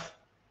graph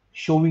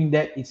showing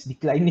that it's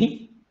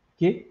declining,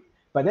 okay,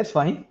 but that's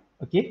fine.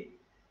 Okay,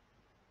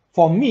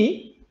 for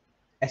me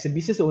as a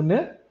business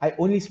owner, I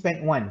only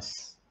spent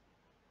once,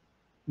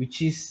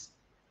 which is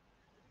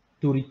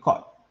to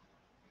record,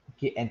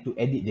 okay, and to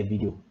edit the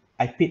video.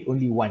 I paid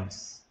only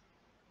once,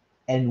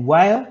 and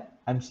while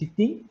I'm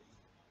sitting,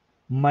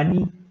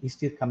 money is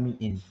still coming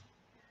in.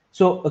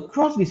 So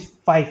across these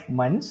 5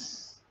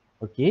 months,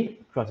 okay,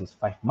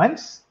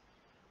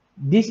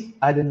 these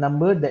are the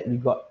number that we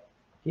got.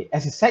 Okay,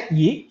 as a side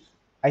gig,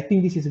 I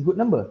think this is a good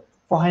number,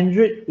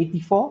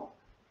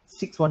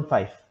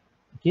 484,615.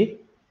 Okay,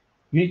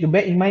 you need to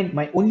bear in mind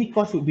my only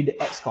cost would be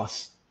the ads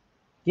cost.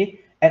 Okay,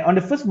 and on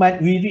the first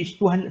month we reached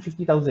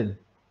 250,000.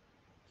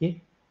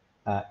 Okay,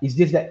 it's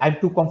just that I'm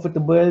too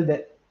comfortable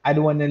that I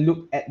don't want to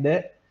look at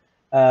the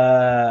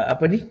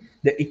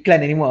the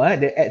iklan anymore,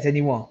 the ads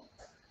anymore.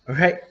 All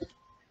right,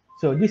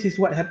 so this is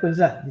what happens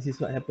lah. This is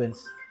what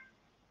happens.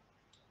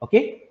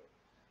 Okay,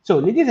 so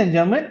ladies and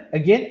gentlemen,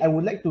 again, I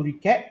would like to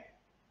recap.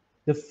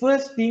 The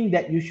first thing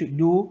that you should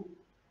do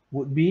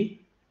would be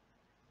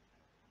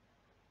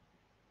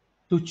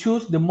to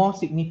choose the more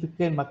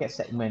significant market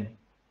segment.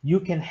 You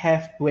can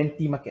have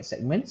 20 market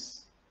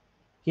segments,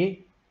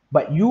 Okay,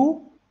 but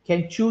you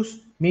can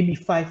choose maybe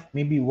 5,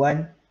 maybe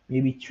 1,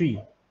 maybe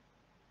 3.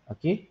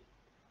 Okay,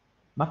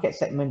 market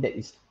segment that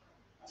is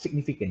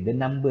significant, the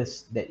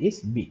numbers that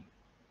is big.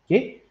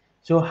 Okay,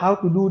 so how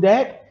to do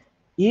that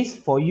is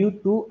for you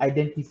to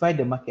identify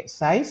the market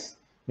size,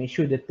 make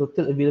sure the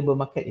total available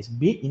market is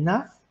big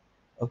enough.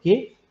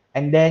 Okay,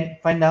 and then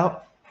find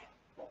out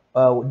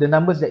the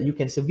numbers that you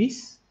can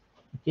service.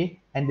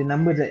 Okay, and the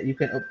numbers that you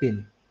can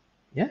obtain.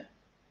 Yeah,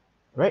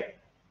 right.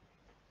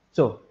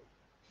 So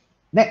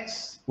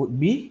next would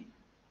be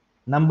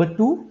number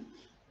 2,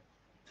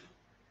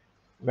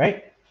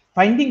 right?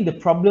 Finding the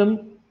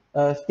problem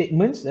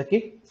statements,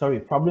 okay?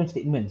 Sorry, problem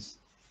statements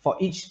for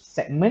each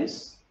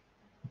segments,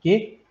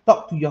 okay?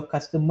 Talk to your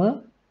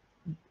customer,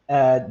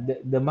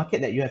 the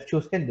market that you have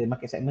chosen, the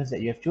market segments that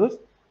you have chose,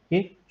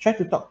 okay? Try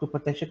to talk to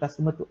potential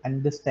customer to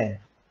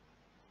understand,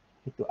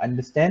 okay? To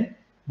understand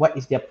what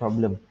is their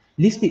problem.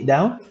 List it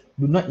down,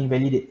 do not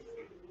invalidate,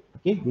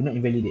 okay? Do not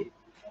invalidate,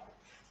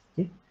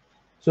 okay?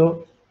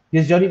 So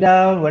just jot it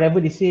down,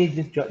 whatever they say,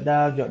 just jot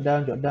down, jot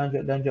down, jot down,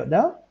 jot down, jot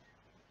down.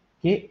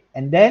 Okay,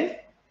 and then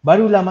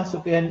barulah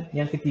masuk ke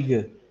yang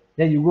ketiga.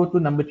 Then you go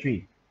to number 3.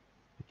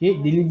 Okay,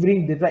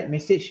 delivering the right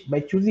message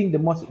by choosing the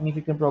most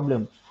significant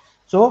problem.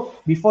 So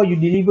before you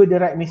deliver the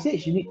right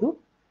message, you need to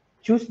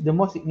choose the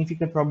most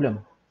significant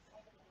problem.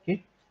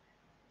 Okay.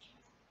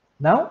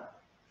 Now,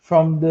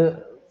 from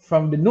the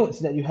notes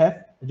that you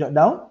have jot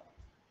down,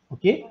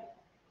 okay,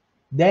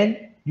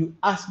 then you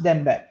ask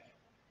them back.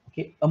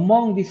 Okay,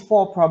 among these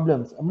 4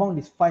 problems, among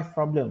these 5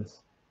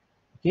 problems,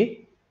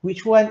 okay,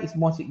 which one is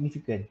more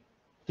significant?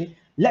 Okay,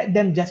 let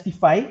them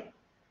justify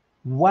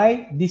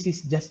why this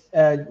is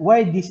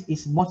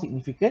more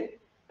significant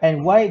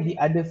and why the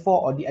other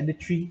 4 or the other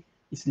 3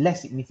 is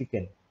less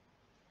significant.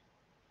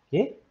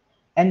 Okay,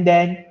 and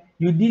then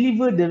you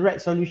deliver the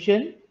right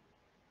solution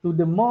to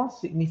the more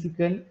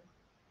significant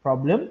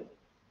problem,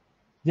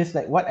 just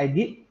like what I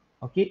did.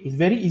 Okay, it's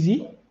very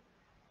easy.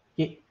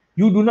 Okay,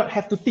 you do not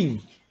have to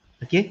think.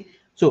 Okay,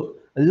 so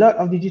a lot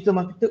of digital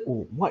marketer,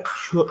 oh, what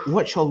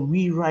shall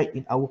we write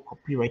in our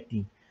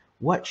copywriting,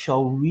 what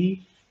shall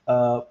we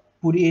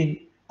put in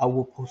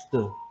our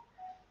poster?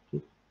 Okay,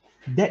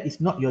 that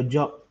is not your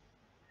job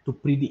to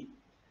predict.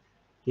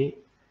 Okay,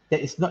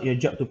 that is not your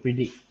job to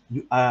predict.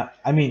 You are,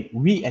 I mean,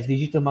 we as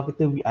digital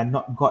marketer, we are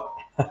not God.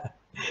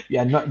 We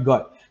are not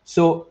God,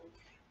 so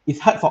it's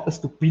hard for us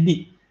to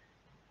predict.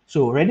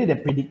 So rather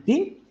than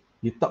predicting,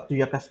 you talk to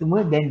your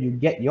customer, then you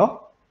get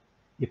your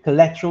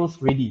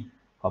collaterals ready,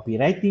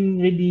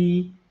 copywriting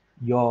ready,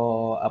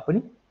 your apa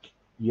ni,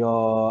 your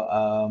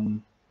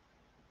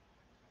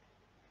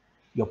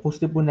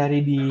poster pun dah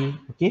ready.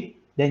 Okay,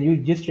 then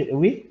you just straight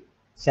away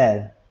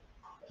sell.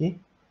 Okay,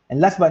 and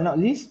last but not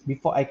least,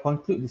 before I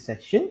conclude this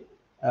session,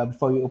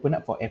 before we open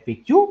up for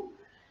FAQ,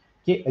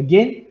 okay,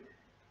 again,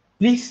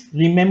 please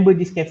remember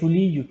this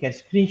carefully. You can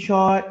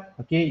screenshot,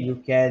 okay, you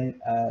can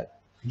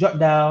jot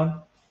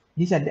down.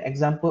 These are the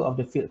example of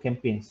the failed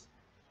campaigns.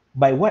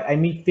 By what I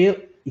mean failed,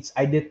 it's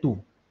either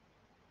two: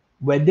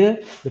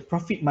 whether the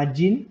profit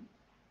margin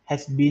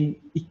has been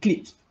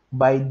eclipsed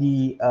by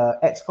the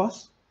ads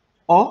cost,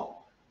 or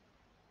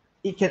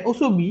it can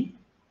also be,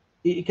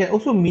 it can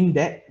also mean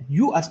that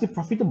you are still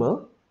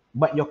profitable,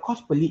 but your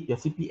cost per lead, your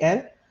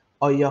CPL,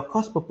 or your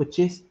cost per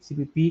purchase,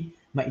 CPP,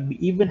 might be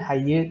even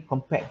higher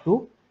compared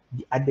to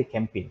the other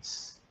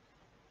campaigns,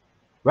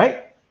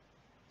 right?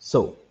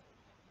 So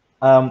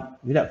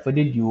without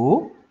further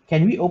ado,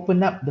 can we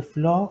open up the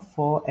floor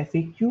for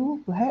FAQ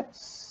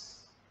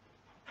perhaps?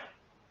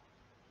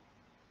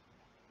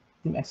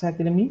 Team Excel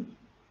Academy,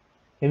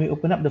 can we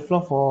open up the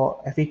floor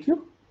for FAQ?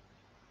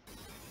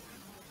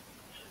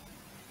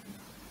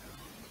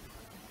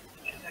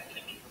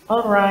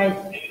 All right.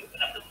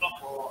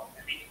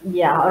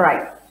 Yeah, all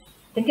right.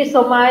 Thank you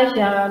so much,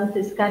 Mr.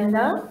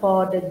 Iskandar,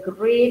 for the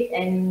great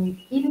and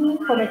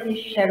informative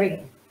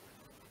sharing.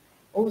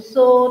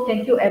 Also,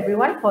 thank you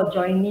everyone for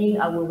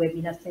joining our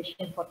webinar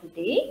session for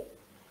today.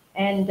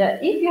 And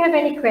if you have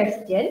any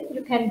question,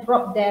 you can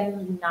drop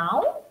them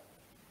now.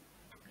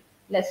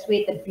 Let's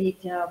wait a bit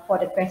for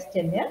the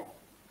question, yeah?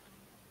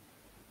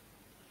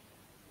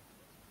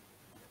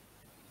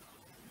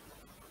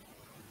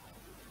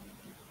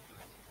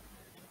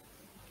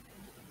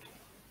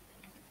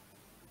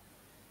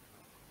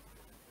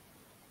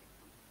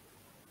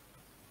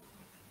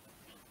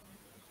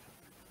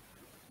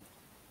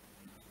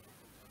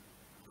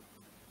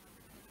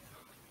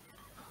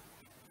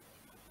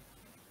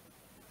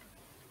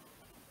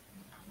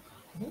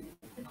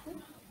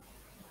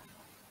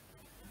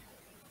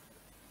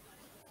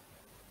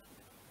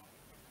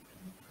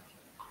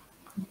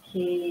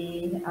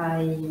 Okay,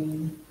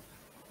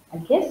 I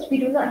guess we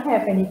do not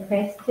have any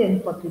question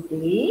for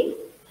today.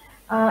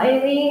 I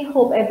really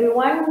hope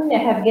everyone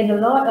have gained a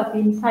lot of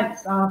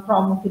insights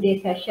from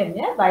today's session,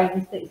 yeah, by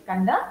Mr.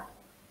 Iskandar.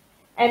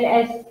 And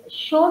as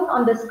shown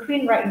on the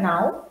screen right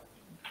now,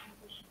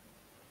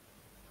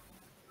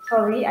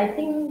 sorry, I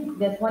think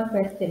there's one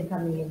question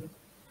coming in.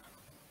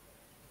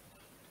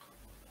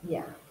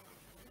 Yeah.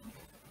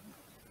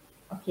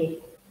 Okay.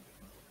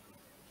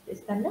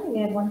 Chanda,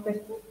 you have one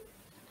question?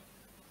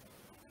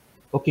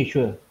 Okay,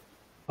 sure.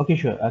 Okay,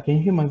 sure. Can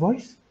you hear my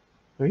voice?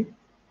 Sorry.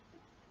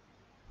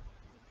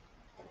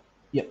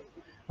 Yep.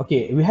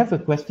 Okay, we have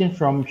a question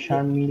from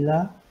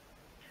Sharmila.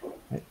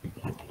 Right.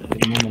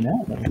 Wait a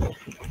moment, let me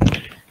check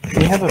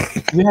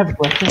it. We have a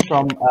question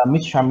from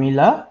Miss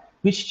Sharmila.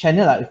 Which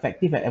channel are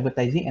effective at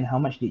advertising, and how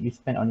much did you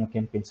spend on your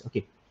campaigns?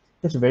 Okay,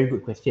 that's a very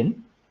good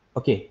question.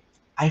 Okay,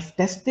 I've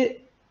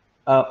tested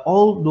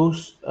all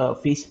those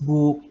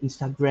Facebook,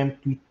 Instagram,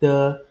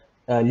 Twitter,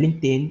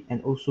 LinkedIn, and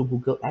also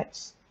Google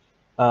Ads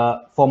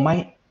for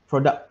my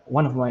product.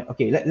 One of my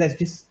let's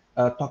just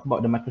talk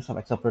about the Microsoft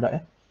Excel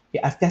product.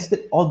 Okay, I've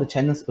tested all the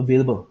channels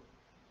available,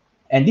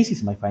 and this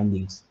is my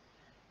findings.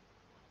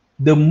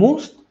 The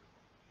most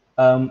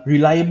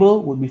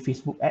reliable would be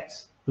Facebook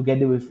ads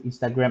together with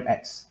Instagram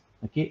ads.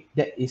 Okay,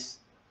 that is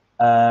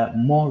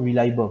more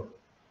reliable.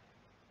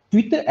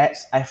 Twitter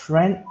ads, I've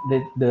ran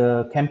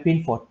the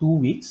campaign for 2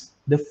 weeks.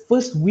 The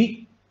first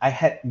week I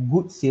had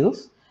good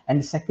sales, and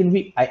the second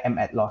week I am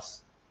at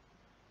loss.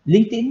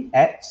 LinkedIn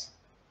ads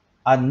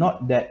are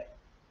not that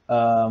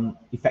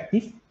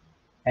effective,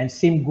 and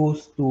same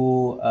goes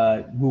to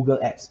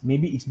Google ads.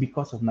 Maybe it's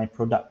because of my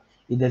product.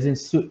 It doesn't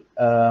suit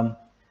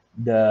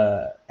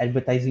the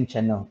advertising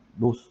channel,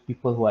 those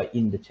people who are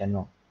in the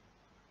channel,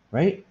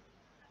 right?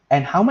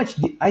 And how much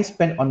did I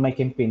spend on my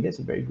campaign? That's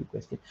a very good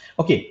question.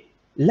 Okay,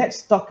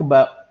 let's talk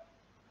about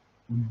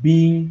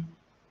being,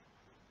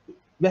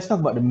 let's talk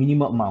about the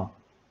minimum amount.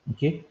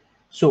 Okay,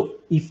 so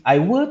if I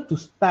were to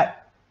start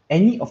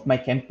any of my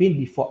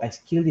campaign before I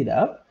scaled it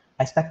up,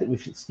 I started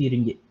with 60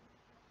 ringgit.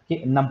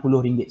 Okay, 60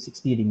 ringgit,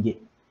 60 ringgit.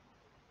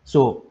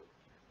 So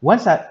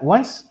once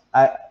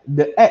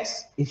the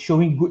ads is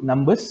showing good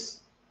numbers,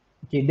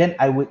 okay, then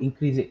I will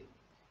increase it.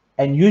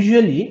 And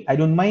usually I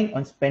don't mind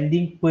on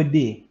spending per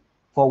day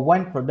for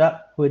one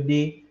product per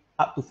day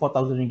up to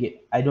 4,000 ringgit.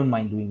 I don't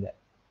mind doing that,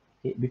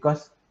 okay,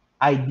 because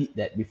I did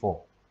that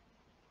before.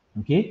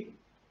 Okay,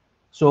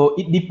 so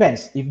it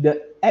depends. If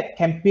the ad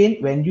campaign,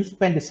 when you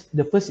spend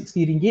the first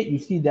 60 ringgit, you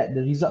see that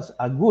the results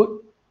are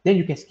good, then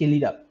you can scale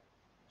it up.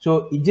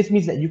 So it just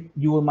means that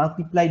you will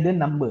multiply the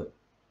number.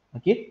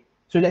 Okay,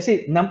 so let's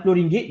say 60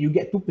 ringgit, you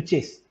get 2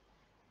 purchase,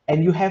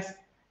 and you have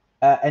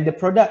and the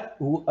product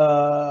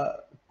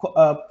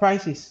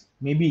price is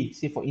maybe,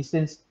 say for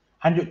instance,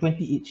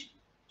 120 each.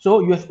 So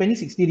you're spending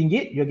 60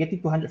 ringgit, you're getting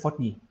 240.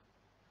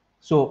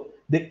 So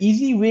the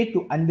easy way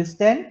to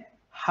understand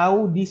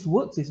how this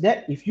works is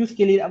that if you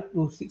scale it up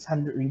to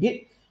 600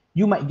 ringgit,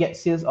 you might get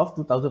sales of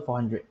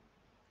 2,400.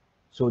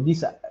 So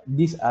these are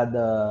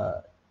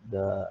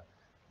the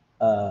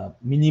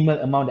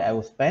minimal amount that I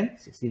will spend,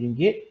 60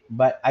 ringgit,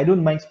 but I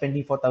don't mind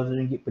spending 4,000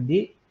 ringgit per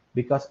day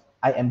because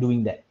I am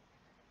doing that.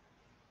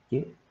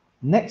 Okay,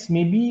 next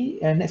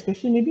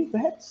question maybe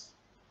perhaps,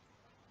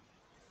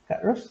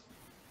 Kak Ros?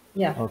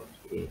 Yeah.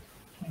 Okay.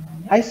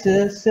 Hi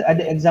sir, ada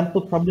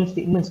example problem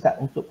statements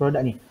Kak untuk produk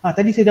ni?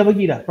 Tadi saya dah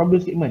bagi dah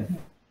problem statement.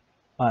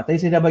 Tadi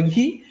saya dah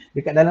bagi,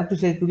 dekat dalam tu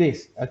saya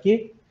tulis.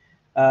 Okay,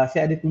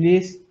 saya ada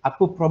tulis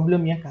apa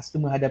problem yang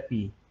customer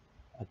hadapi.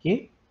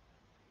 Okay,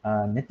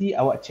 nanti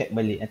awak check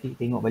balik, nanti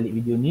tengok balik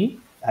video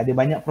ni. Ada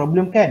banyak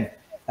problem kan?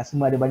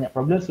 Customer ada banyak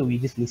problem, so we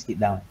just list it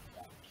down.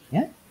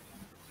 Yeah.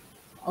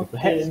 Okay,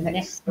 perhaps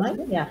next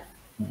one. Yeah.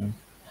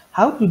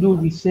 How to do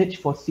research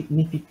for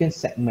significant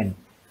segment?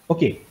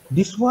 Okay,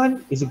 this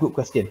one is a good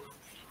question.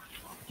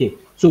 Okay,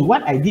 so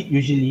what I did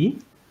usually,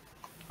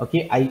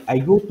 okay, I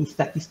go to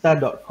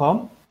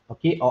statista.com,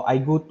 okay, or I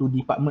go to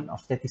Department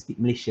of Statistics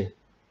Malaysia.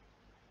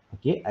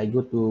 Okay, I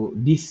go to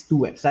these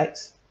two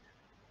websites,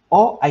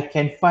 or I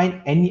can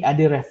find any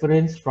other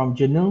reference from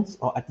journals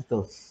or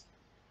articles.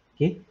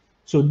 Okay,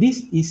 so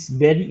this is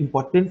very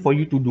important for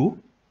you to do.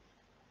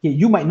 Okay,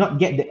 you might not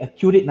get the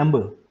accurate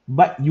number,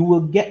 but you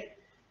will get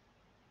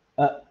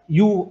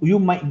you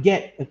might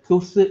get a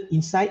closer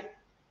insight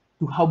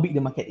to how big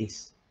the market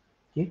is.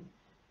 Okay,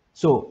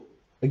 so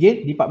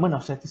again, Department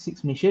of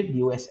Statistics Malaysia,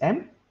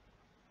 DOSM.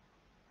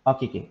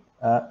 Okay,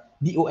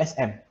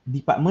 DOSM,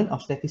 Department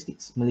of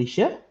Statistics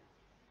Malaysia.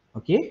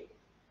 Okay,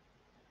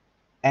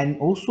 and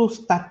also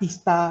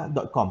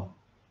statista.com.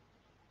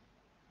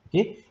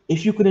 Okay,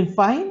 if you couldn't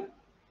find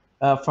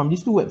from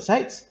these two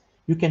websites,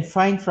 you can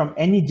find from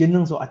any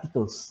journals or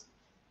articles.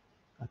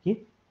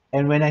 Okay,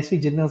 and when I say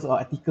journals or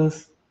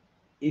articles,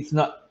 it's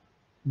not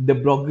the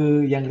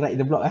blogger yang write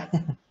the blog.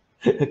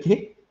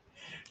 Okay,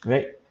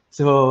 right?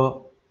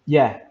 So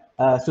yeah,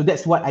 so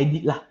that's what I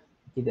did lah.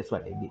 Okay, that's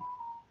what I did.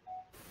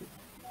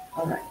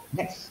 Alright.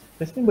 Next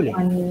question boleh?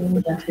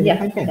 Yeah,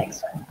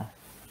 next one.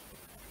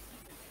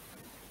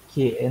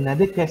 Okay,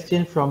 another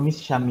question from Miss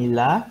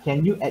Shamila.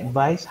 Can you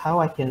advise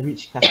how I can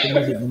reach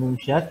customers in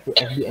Indonesia through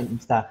FB and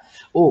Insta?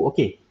 Oh,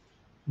 okay,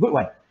 good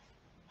one.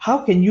 How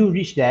can you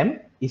reach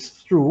them is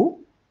through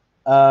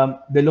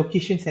the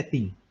location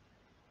setting.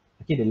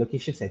 Okay, the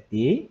location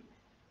setting.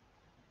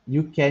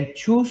 You can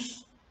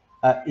choose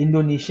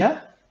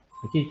Indonesia.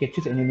 Okay, you can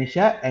choose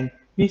Indonesia, and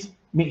please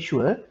make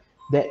sure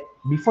that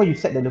before you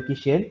set the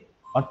location,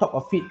 on top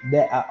of it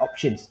there are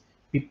options.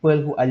 people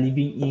who are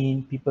living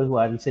in, people who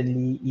are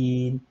recently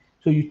in.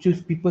 So you choose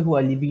people who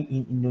are living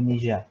in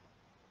Indonesia.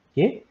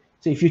 Okay.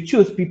 So if you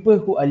choose people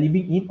who are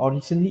living in or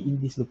recently in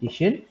this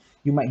location,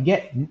 you might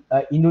get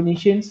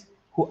Indonesians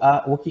who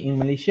are working in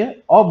Malaysia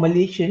or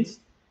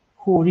Malaysians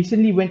who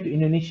recently went to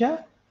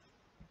Indonesia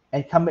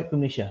and come back to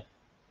Malaysia.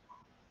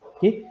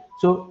 Okay.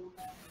 So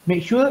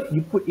make sure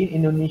you put in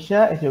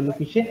Indonesia as your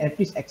location and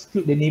please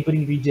exclude the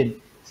neighboring region.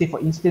 Say for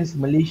instance,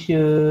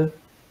 Malaysia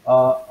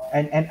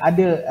and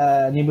other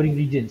neighboring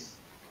regions.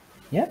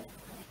 Yeah.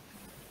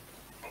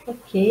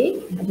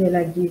 Okay, ada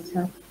lagi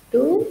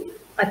satu.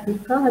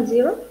 Atika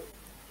Hazira.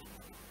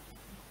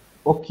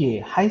 Okay,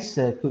 hi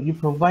sir, could you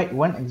provide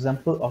one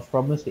example of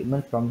problem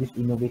statement from this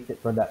innovative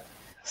product?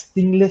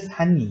 Stingless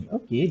honey.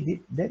 Okay,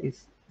 that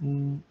is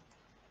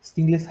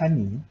stingless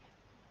honey.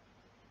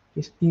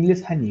 Okay,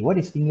 stingless honey.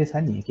 What is stingless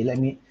honey? Okay, let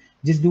me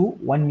just do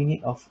 1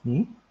 minute of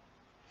me.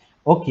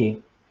 Okay,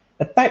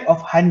 a type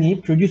of honey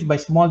produced by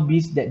small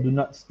bees that do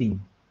not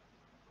sting.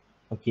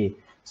 Okay,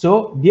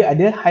 so dia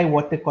ada high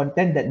water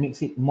content that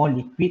makes it more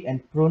liquid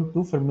and prone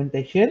to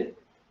fermentation.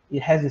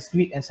 It has a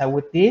sweet and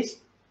sour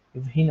taste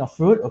with a hint of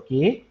fruit.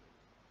 Okay,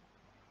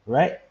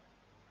 right.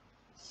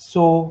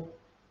 So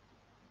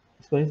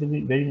it's going to be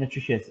very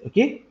nutritious.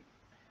 Okay,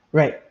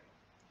 right.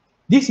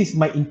 This is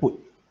my input.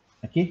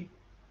 Okay,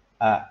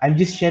 I'm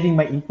just sharing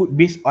my input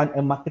based on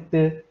a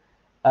marketer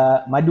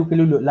Madu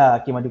Kelulut lah.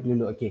 Okay, Madu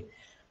Kelulut. Okay,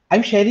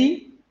 I'm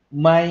sharing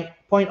my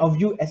point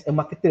of view as a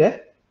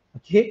marketer.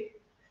 Okay,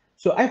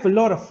 so I have a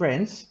lot of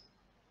friends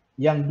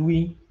yang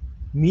doing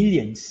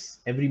millions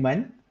every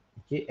month.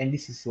 Okay, and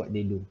this is what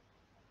they do.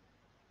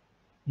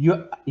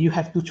 You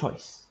have two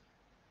choice.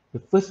 The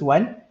first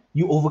one,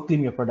 you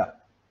overclaim your product.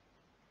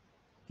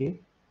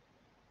 Okay.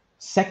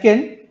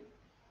 Second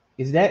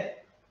is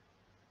that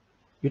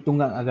you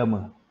tunggang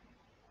agama.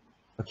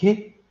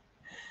 Okay.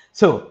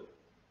 So,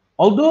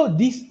 although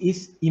this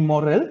is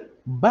immoral,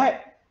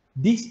 but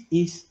this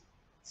is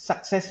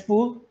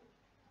successful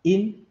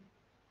in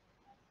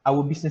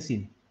our business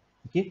scene.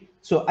 Okay.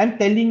 So, I'm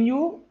telling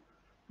you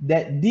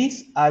that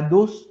these are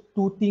those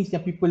two things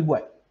yang people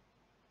buat.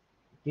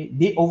 Okay.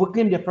 They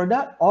overclaim their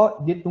product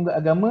or dia tunggang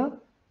agama,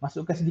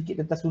 masukkan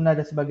sedikit tentang sunnah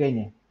dan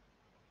sebagainya.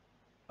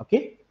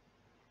 Okay.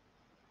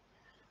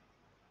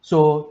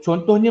 So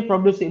contohnya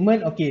problem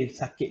statement, okay,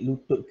 sakit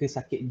lutut ke,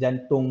 sakit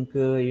jantung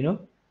ke, you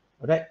know,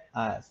 alright,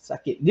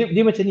 sakit.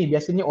 Dia macam ni,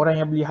 biasanya orang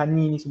yang beli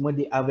honey ni semua,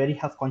 they are very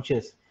health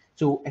conscious.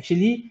 So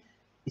actually,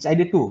 it's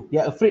either two, they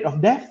are afraid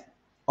of death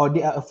or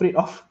they are afraid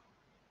of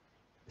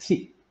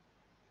sick.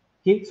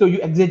 Okay, so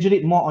you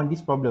exaggerate more on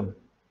this problem.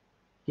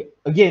 Okay,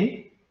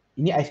 again,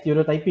 ini I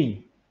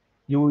stereotyping.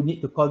 You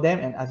need to call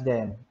them and ask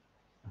them.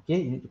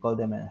 Okay, you need to call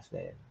them and ask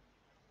them.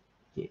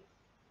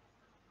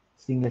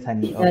 Stingless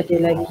honey. Kita Okay.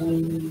 ada lagi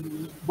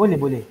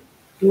Boleh.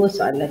 2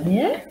 soalan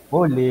ya.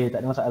 Boleh,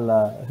 tak ada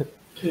masalah.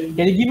 Okay.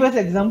 Can you give us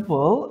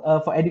example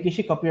for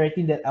education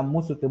copywriting that are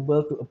most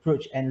suitable to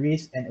approach and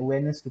raise an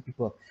awareness to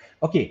people?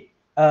 Okay,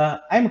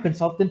 I'm a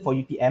consultant for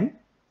UTM,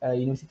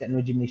 University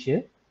Technology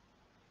Malaysia.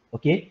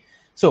 Okay,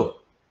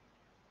 so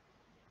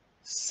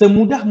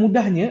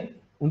semudah-mudahnya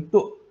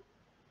untuk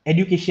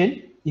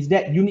education is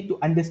that you need to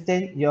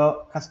understand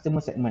your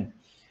customer segment.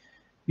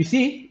 You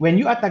see,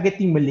 when you are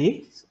targeting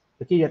Malays,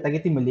 okay, you are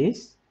targeting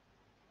Malays,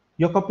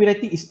 your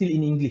copywriting is still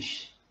in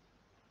English.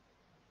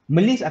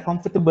 Malays are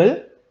comfortable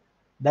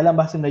dalam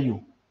bahasa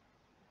Melayu.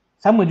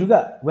 Sama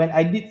juga when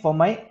I did for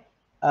my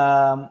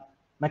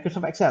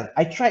Microsoft Excel,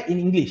 I tried in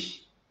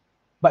English,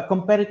 but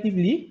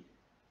comparatively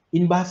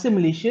in bahasa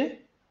Malaysia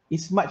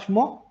is much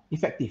more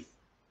effective.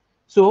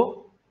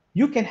 So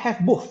you can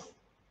have both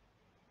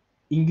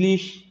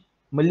English,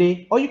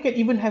 Malay, or you can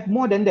even have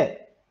more than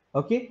that.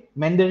 Okay,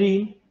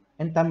 Mandarin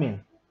and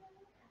Tamil.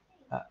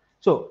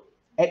 So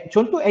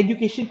contoh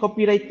education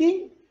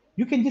copywriting,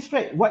 you can just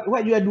write what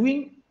you are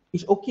doing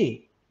is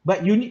okay,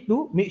 but you need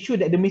to make sure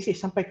that the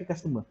message sampai ke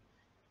customer.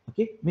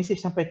 Okay,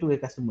 message sampai to the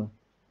customer.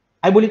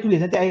 I boleh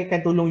tulis, nanti I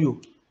akan tolong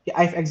you. Okay,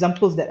 I have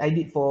examples that I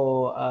did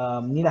for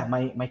ni lah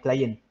my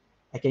client.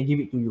 I can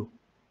give it to you.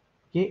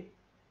 Okay,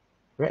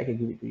 right, I can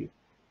give it to you.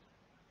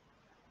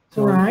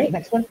 So Right.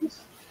 next one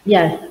please.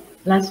 Yeah,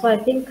 last one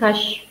I think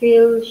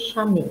Kashfil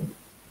Shami.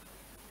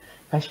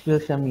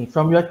 Kashfil Shami,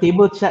 from your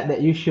table chart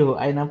that you show,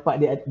 I nampak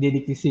dia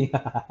decreasing.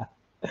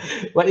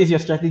 What is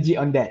your strategy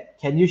on that?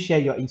 Can you share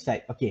your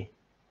insight? Okay.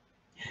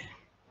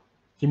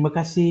 Terima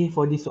kasih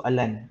for this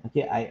soalan.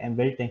 Okay, I am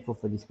very thankful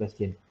for this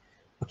question.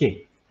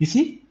 Okay, you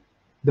see,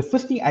 the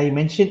first thing I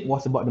mentioned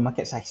was about the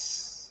market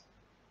size.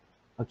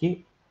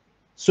 Okay,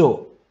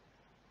 so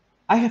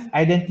I have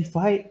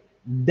identified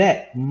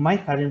that my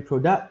current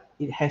product,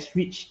 it has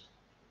reached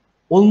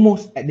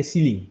almost at the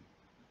ceiling.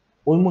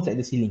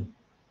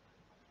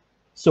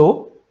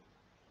 So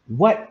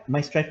what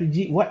my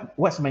strategy,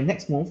 what's my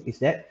next move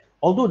is that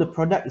although the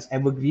product is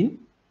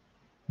evergreen,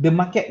 the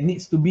market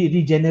needs to be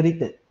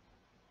regenerated.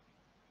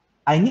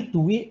 I need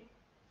to wait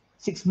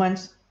 6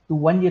 months to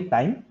 1 year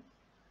time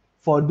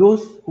for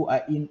those who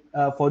are in,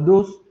 for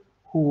those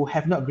who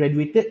have not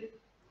graduated,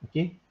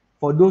 okay,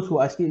 for those who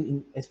are still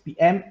in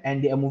SPM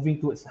and they are moving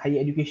towards higher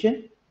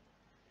education,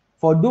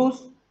 for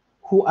those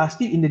who are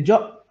still in the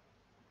job,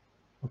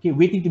 okay,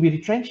 waiting to be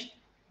retrenched,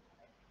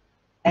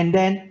 and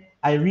then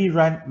I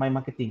rerun my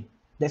marketing.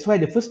 That's why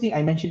the first thing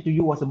I mentioned to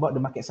you was about the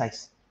market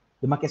size,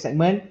 the market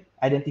segment,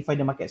 identify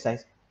the market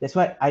size. That's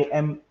why I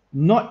am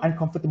not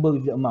uncomfortable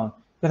with the amount,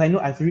 because I know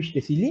I've reached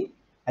the ceiling.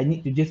 I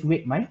need to just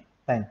wait my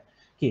time.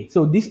 Okay,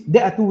 so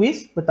there are two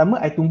ways. Pertama,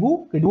 I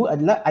tunggu. Kedua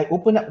adalah I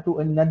open up to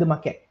another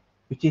market,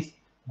 which is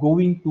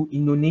going to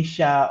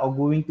Indonesia or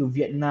going to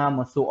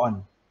Vietnam or so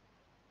on.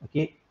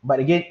 Okay,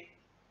 but again,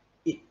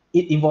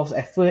 it involves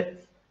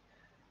effort.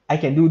 I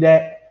can do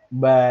that,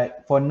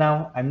 but for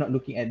now, I'm not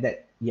looking at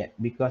that yet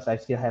because I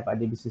still have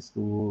other business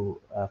to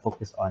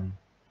focus on.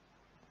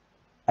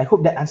 I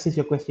hope that answers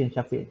your question,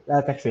 Kashfil.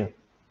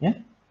 Yeah.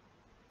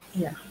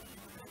 Yeah.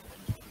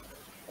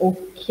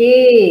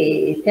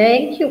 Okay.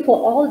 Thank you for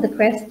all the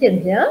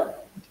questions. Yeah.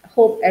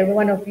 Hope every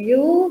one of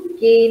you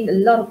gained a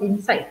lot of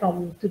insight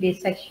from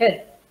today's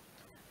section.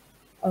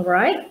 All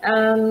right.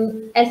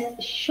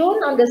 As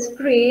shown on the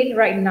screen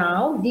right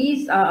now,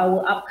 these are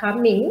our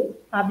upcoming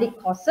public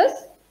courses.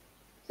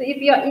 So if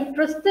you are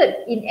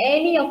interested in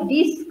any of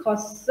these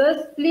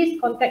courses, please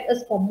contact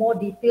us for more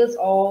details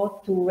or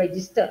to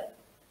register.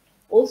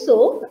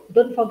 Also,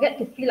 don't forget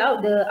to fill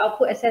out the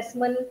output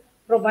assessment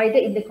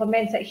provided in the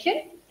comment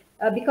section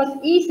because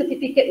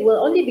e-certificate will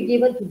only be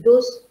given to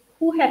those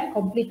who have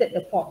completed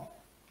the form.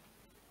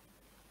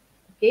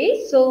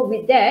 Okay, so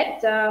with that,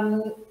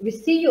 we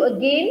see you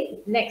again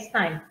next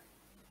time.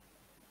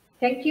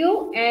 Thank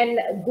you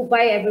and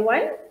goodbye,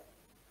 everyone.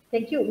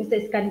 Thank you, Mr.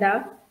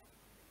 Iskandar.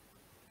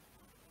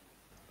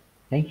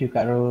 Thank you,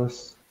 Kak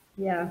Rose.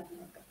 Yeah.